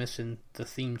 People are missing the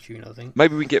theme tune, I think.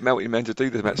 Maybe we can get Mountain Man to do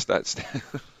the Matt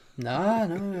stats.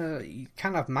 No, you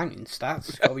can't have mountain stats.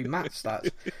 It's got to be Matt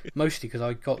stats. Mostly because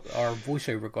I got our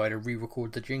voiceover guy to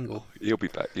re-record the jingle. He'll be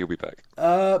back.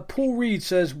 Paul Reed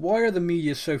says, "Why are the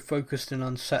media so focused on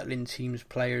unsettling teams'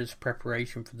 players'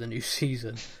 preparation for the new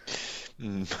season?"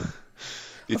 The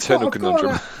eternal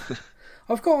conundrum.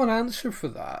 I've got an answer for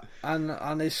that,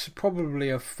 and it's probably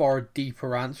a far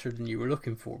deeper answer than you were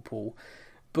looking for, Paul.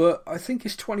 But I think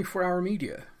it's 24-hour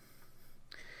media.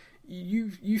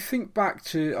 You think back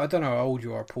to, I don't know how old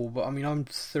you are, Paul, but I mean, I'm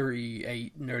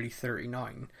 38, nearly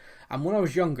 39. And when I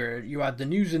was younger, you had the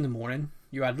news in the morning,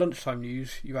 you had lunchtime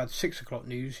news, you had 6 o'clock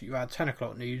news, you had 10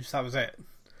 o'clock news, that was it.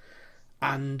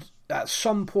 And at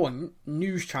some point,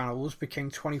 news channels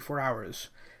became 24 hours.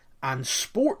 And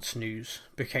sports news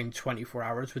became 24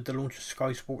 hours with the launch of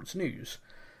Sky Sports News.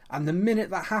 And the minute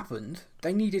that happened,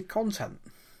 they needed content.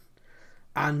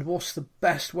 And what's the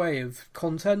best way of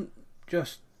content?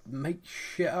 Just make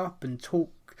shit up and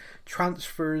talk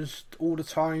transfers all the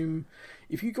time.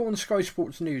 If you go on Sky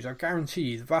Sports News, I guarantee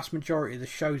you the vast majority of the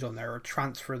shows on there are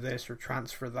transfer this or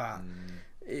transfer that.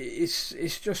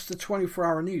 It's just the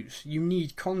 24-hour news. You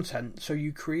need content, so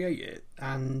you create it.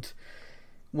 And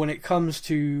when it comes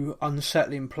to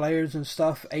unsettling players and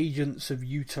stuff, agents have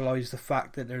utilised the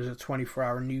fact that there's a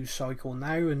 24-hour news cycle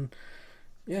now, and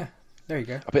yeah, there you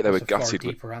go. I bet they were gutted.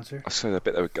 I say I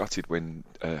bet they were gutted when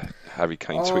Harry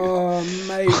Kane tweeted. Oh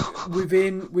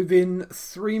mate, within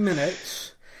 3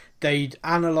 minutes, they'd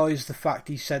analysed the fact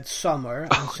he said summer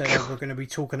and said, "Oh, we're going to be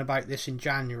talking about this in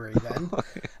January then."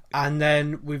 And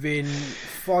then within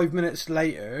 5 minutes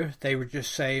later, they were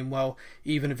just saying, well,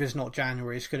 even if it's not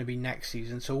January, it's going to be next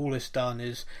season. So all it's done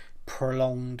is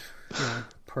prolonged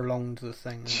the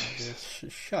thing.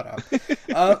 Just shut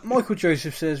up. Michael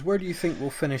Joseph says, where do you think we'll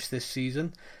finish this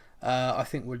season? I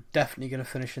think we're definitely going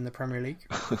to finish in the Premier League.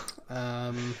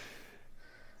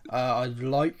 I'd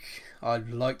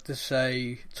like to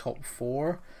say top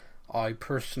 4. I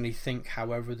personally think,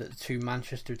 however, that the two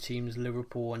Manchester teams,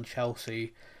 Liverpool and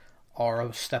Chelsea, are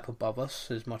a step above us.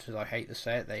 As much as I hate to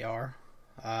say it, they are.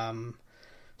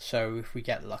 So if we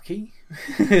get lucky,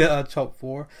 top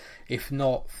 4. If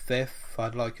not 5th,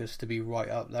 I'd like us to be right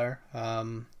up there.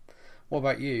 What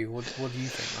about you? What do you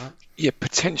think, Matt? Yeah,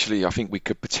 potentially. I think we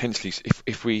could potentially,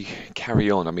 if we carry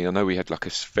on. I mean, I know we had like a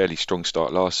fairly strong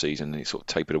start last season and it sort of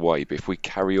tapered away. But if we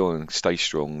carry on and stay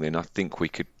strong, then I think we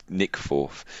could nick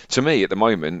 4th. To me, at the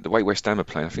moment, the way West Ham are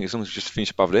playing, I think as long as we just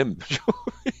finish above them.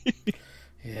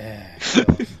 Yeah,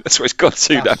 that's what it's got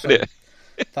to, hasn't it?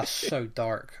 That's so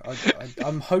dark.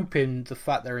 I'm hoping the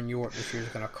fact they're in Europe this year is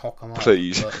going to cock them up.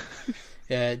 Please. But,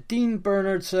 yeah, Dean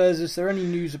Bernard says, is there any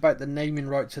news about the naming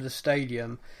rights to the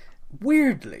stadium?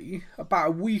 Weirdly, about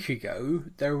a week ago,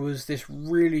 there was this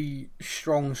really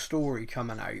strong story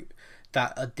coming out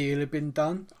that a deal had been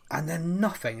done, and then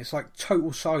nothing. It's like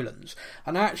total silence.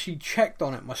 And I actually checked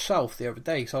on it myself the other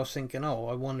day, because I was thinking, I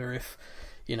wonder if,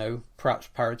 perhaps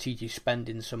Paratigi's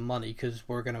spending some money because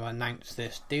we're going to announce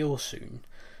this deal soon.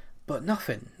 But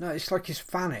nothing. No, it's like it's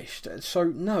vanished. So,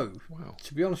 no. Wow.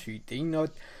 To be honest with you, Dean,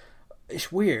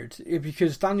 it's weird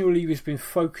because Daniel Levy's been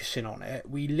focusing on it.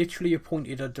 We literally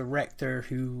appointed a director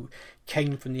who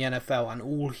came from the NFL, and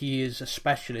all he is a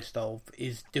specialist of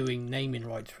is doing naming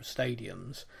rights for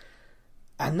stadiums.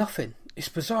 And nothing. It's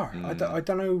bizarre. I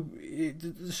don't know.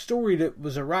 The story that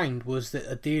was around was that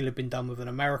a deal had been done with an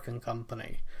American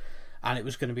company and it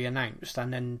was going to be announced,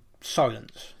 and then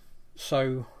silence.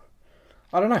 So,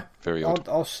 I don't know. Very odd.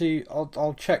 I'll see.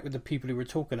 I'll check with the people who were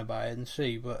talking about it and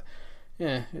see. But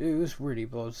yeah, it was really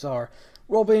bizarre.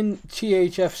 Robin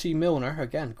THFC Milner,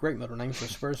 again, great middle name for a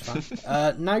Spurs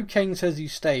fan. Now Kane says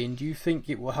he's staying. Do you think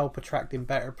it will help attracting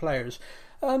better players?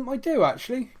 I do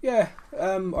actually, yeah.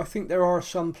 I think there are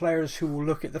some players who will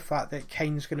look at the fact that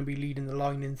Kane's going to be leading the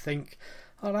line and think,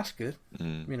 oh, that's good.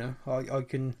 I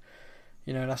can,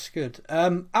 that's good.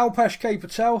 Alpesh K.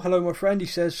 Patel, hello my friend, he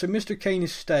says, so Mr. Kane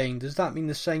is staying. Does that mean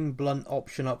the same blunt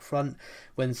option up front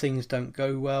when things don't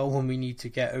go well, when we need to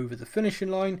get over the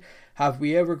finishing line? Have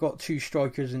we ever got two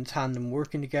strikers in tandem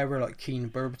working together like Keane,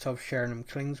 Berbatov, Sheringham,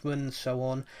 Klinsmann and so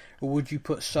on? Or would you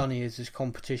put Sonny as his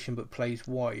competition but plays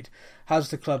wide? Has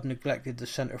the club neglected the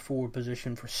centre forward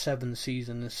position for 7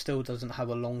 seasons and still doesn't have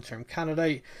a long-term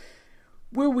candidate?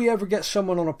 Will we ever get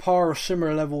someone on a par or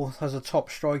similar level as a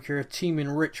top striker, a team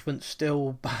enrichment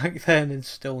still back then and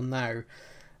still now?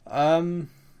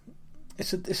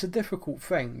 It's a difficult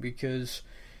thing because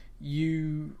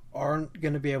you aren't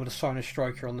going to be able to sign a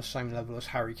striker on the same level as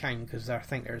Harry Kane, because I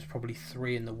think there's probably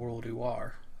 3 in the world who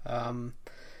are.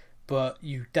 But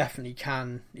you definitely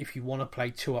can, if you want to play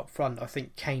 2 up front. I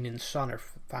think Kane and Son are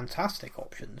fantastic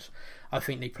options. I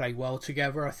think they play well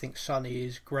together. I think Sonny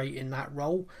is great in that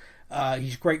role.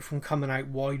 He's great from coming out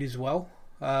wide as well.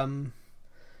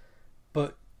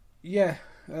 But yeah,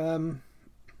 I don't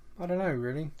know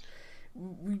really.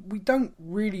 We don't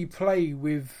really play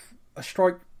with a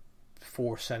strike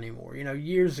force anymore.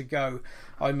 Years ago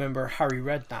I remember Harry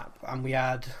Redknapp and we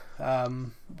had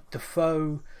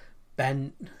Defoe,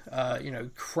 Bent,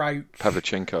 Crouch,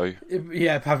 Pavlyuchenko.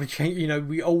 Yeah, Pavlyuchenko.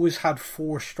 We always had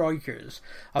 4 strikers.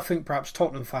 I think perhaps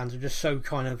Tottenham fans are just so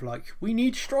kind of like, we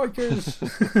need strikers.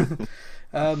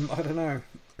 I don't know.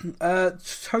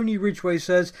 Tony Ridgway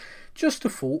says, just a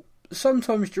thought.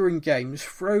 sometimes during games,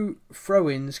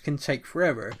 throw-ins can take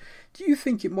forever. Do you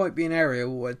think it might be an area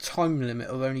where a time limit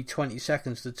of only 20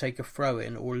 seconds to take a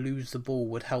throw-in or lose the ball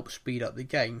would help speed up the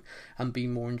game and be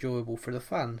more enjoyable for the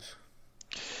fans?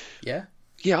 Yeah?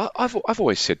 Yeah, I've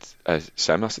always said,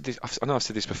 Sam, I know I've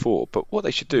said this before, but what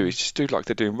they should do is just do like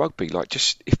they do in rugby, like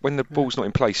just when the ball's not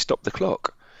in play, stop the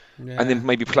clock. Yeah, and then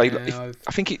maybe play. Yeah,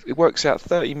 I think it works out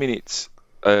 30 minutes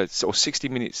or 60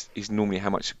 minutes is normally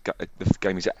how much the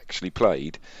game is actually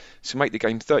played. So make the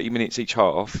game 30 minutes each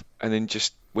half, and then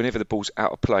just whenever the ball's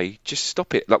out of play, just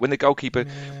stop it. Like when the goalkeeper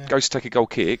goes to take a goal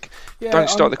kick, don't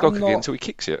start the clock again until he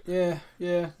kicks it.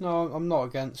 Yeah. No, I'm not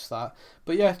against that.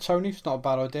 But yeah, Tony, it's not a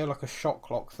bad idea, like a shot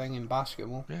clock thing in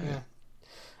basketball. Yeah.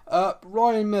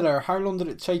 Ryan Miller, how long did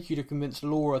it take you to convince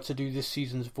Laura to do this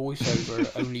season's voiceover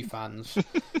OnlyFans?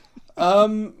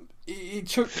 It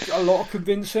took a lot of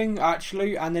convincing,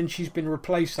 actually, and then she's been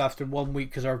replaced after 1 week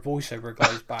because our voiceover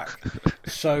guy's back.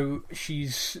 So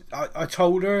I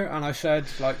told her, and I said,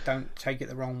 like, don't take it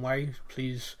the wrong way,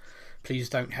 please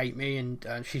don't hate me, and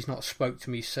she's not spoke to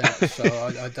me since, so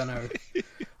I don't know.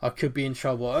 I could be in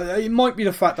trouble. It might be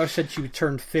the fact I said she would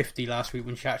turn 50 last week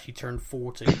when she actually turned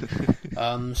 40.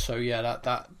 So yeah,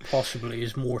 that possibly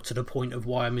is more to the point of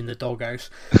why I'm in the doghouse.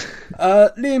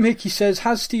 Liam Hickey says,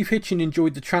 has Steve Hitchen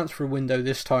enjoyed the transfer window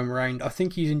this time around? I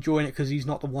think he's enjoying it because he's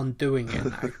not the one doing it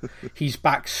now. He's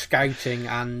back scouting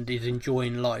and is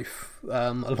enjoying life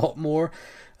a lot more.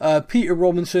 Peter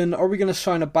Robinson, are we going to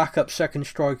sign a backup second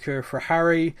striker for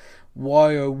Harry?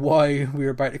 Why, oh why,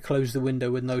 we're about to close the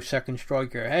window with no second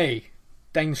striker. Hey,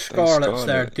 Dane Scarlett's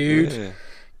there, dude. Yeah.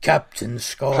 Captain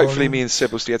Scarlett. Hopefully me and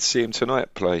Seb will get to see him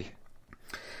tonight play.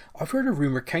 I've heard a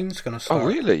rumour Kane's going to start. Oh,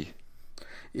 really?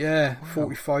 Yeah, wow.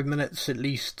 45 minutes at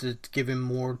least to give him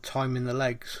more time in the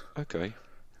legs. Okay.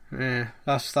 Yeah,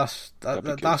 that's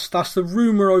the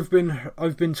rumour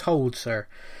I've been told, sir.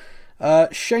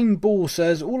 Shane Ball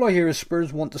says, all I hear is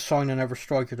Spurs want to sign another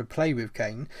striker to play with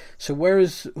Kane. So where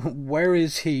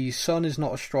is he? Son is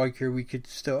not a striker. We could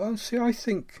still... I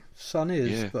think Son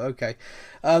is, but okay.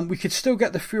 We could still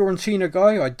get the Fiorentina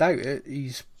guy. I doubt it.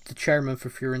 He's the chairman for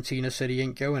Fiorentina, said he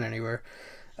ain't going anywhere.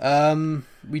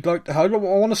 We'd like to... I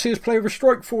want to see us play with a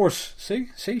strike force. See,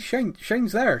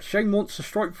 Shane's there. Shane wants a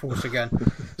strike force again.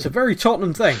 It's a very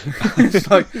Tottenham thing. It's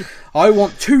like, I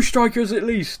want 2 strikers at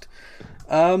least.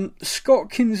 Scott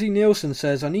Kinsey Nielsen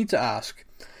says, I need to ask,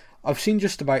 I've seen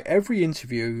just about every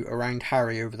interview around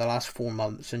Harry over the last 4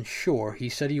 months, and sure, he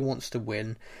said he wants to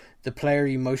win. The player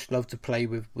he most loved to play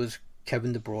with was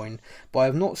Kevin De Bruyne, but I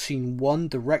have not seen one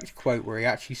direct quote where he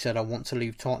actually said, I want to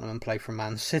leave Tottenham and play for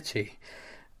Man City.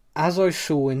 As I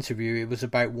saw interview, it was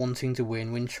about wanting to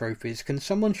win trophies. Can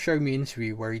someone show me an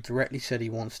interview where he directly said he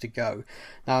wants to go?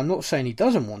 Now, I'm not saying he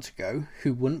doesn't want to go.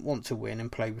 Who wouldn't want to win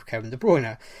and play with Kevin De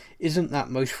Bruyne? Isn't that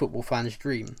most football fans'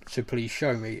 dream? So please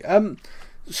show me.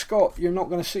 Scott, you're not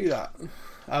going to see that.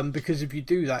 Because if you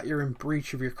do that, you're in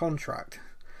breach of your contract.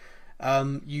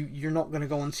 You're not going to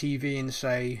go on TV and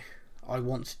say, I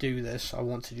want to do this, I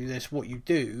want to do this. What you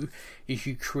do is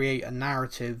you create a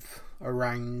narrative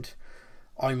around...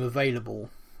 I'm available.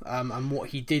 And what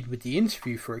he did with the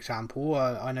interview, for example,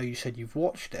 I know you said you've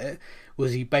watched it,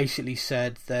 was he basically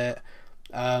said that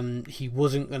he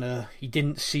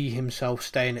didn't see himself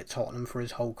staying at Tottenham for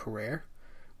his whole career,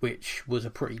 which was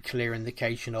a pretty clear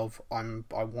indication of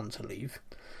I want to leave.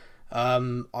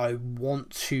 I want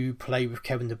to play with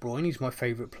Kevin De Bruyne. He's my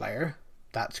favourite player.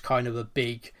 That's kind of a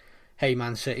big, hey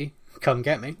Man City, come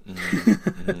get me.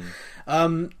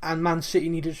 And Man City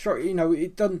needed a strike.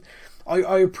 It doesn't.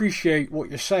 I appreciate what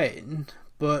you're saying,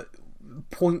 but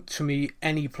point to me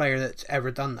any player that's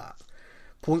ever done that.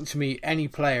 Point to me any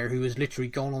player who has literally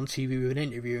gone on TV with an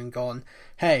interview and gone,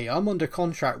 hey, I'm under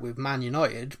contract with Man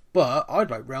United, but I'd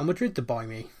like Real Madrid to buy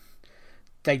me.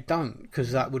 They don't,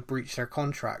 because that would breach their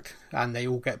contract, and they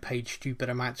all get paid stupid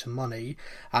amounts of money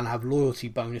and have loyalty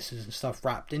bonuses and stuff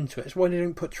wrapped into it. It's why they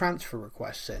don't put transfer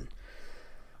requests in.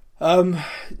 I'm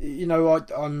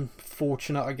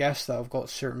fortunate, I guess, that I've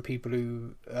got certain people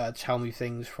who tell me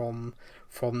things from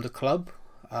the club,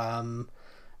 and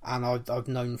I've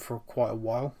known for quite a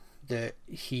while that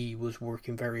he was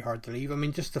working very hard to leave. I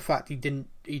mean, just the fact he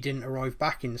didn't arrive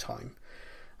back in time.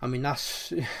 I mean,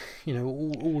 that's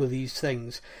all of these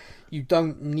things. You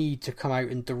don't need to come out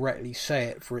and directly say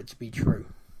it for it to be true,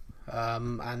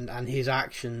 and his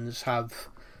actions have.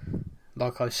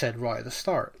 Like I said right at the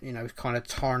start, kind of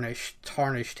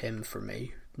tarnished him for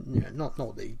me. Not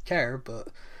that he'd care, but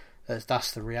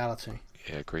that's the reality.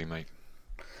 Yeah, agree, mate.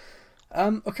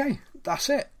 Okay, that's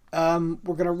it. We're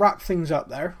going to wrap things up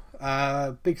there.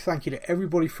 Big thank you to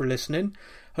everybody for listening.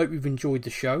 Hope you've enjoyed the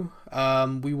show.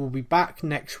 We will be back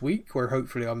next week, where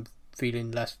hopefully I'm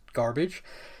feeling less garbage.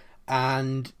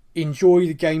 And enjoy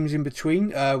the games in between.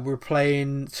 We're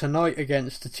playing tonight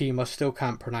against a team I still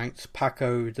can't pronounce.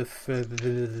 Paco de...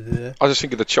 I just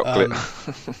think of the chocolate.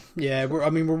 Yeah, we're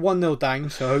 1-0 down,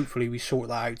 so hopefully we sort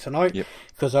that out tonight. Yep.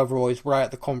 Because otherwise we're out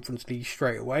of the Conference League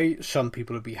straight away. Some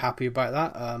people would be happy about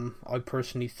that. I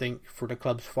personally think for the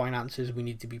club's finances we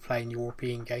need to be playing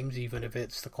European games, even if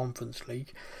it's the Conference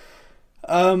League.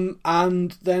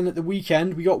 And then at the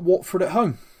weekend we got Watford at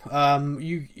home.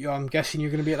 I'm guessing you're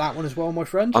going to be at that one as well, my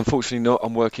friend? Unfortunately not.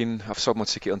 I'm working. I've sold my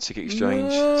ticket on Ticket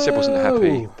Exchange. No. Seb wasn't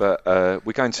happy, but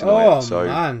we're going tonight. Oh,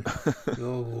 man.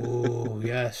 Oh,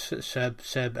 yes.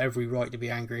 Seb, every right to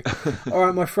be angry. All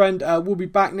right, my friend. We'll be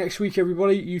back next week,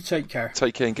 everybody. You take care.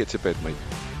 Take care and get to bed, mate.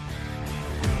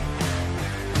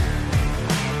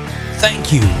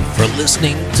 Thank you for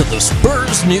listening to the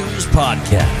Spurs News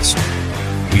Podcast.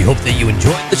 We hope that you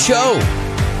enjoyed the show.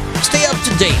 Stay up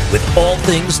to date with all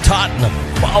things Tottenham.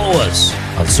 Follow us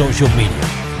on social media.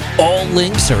 All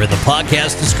links are in the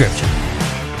podcast description.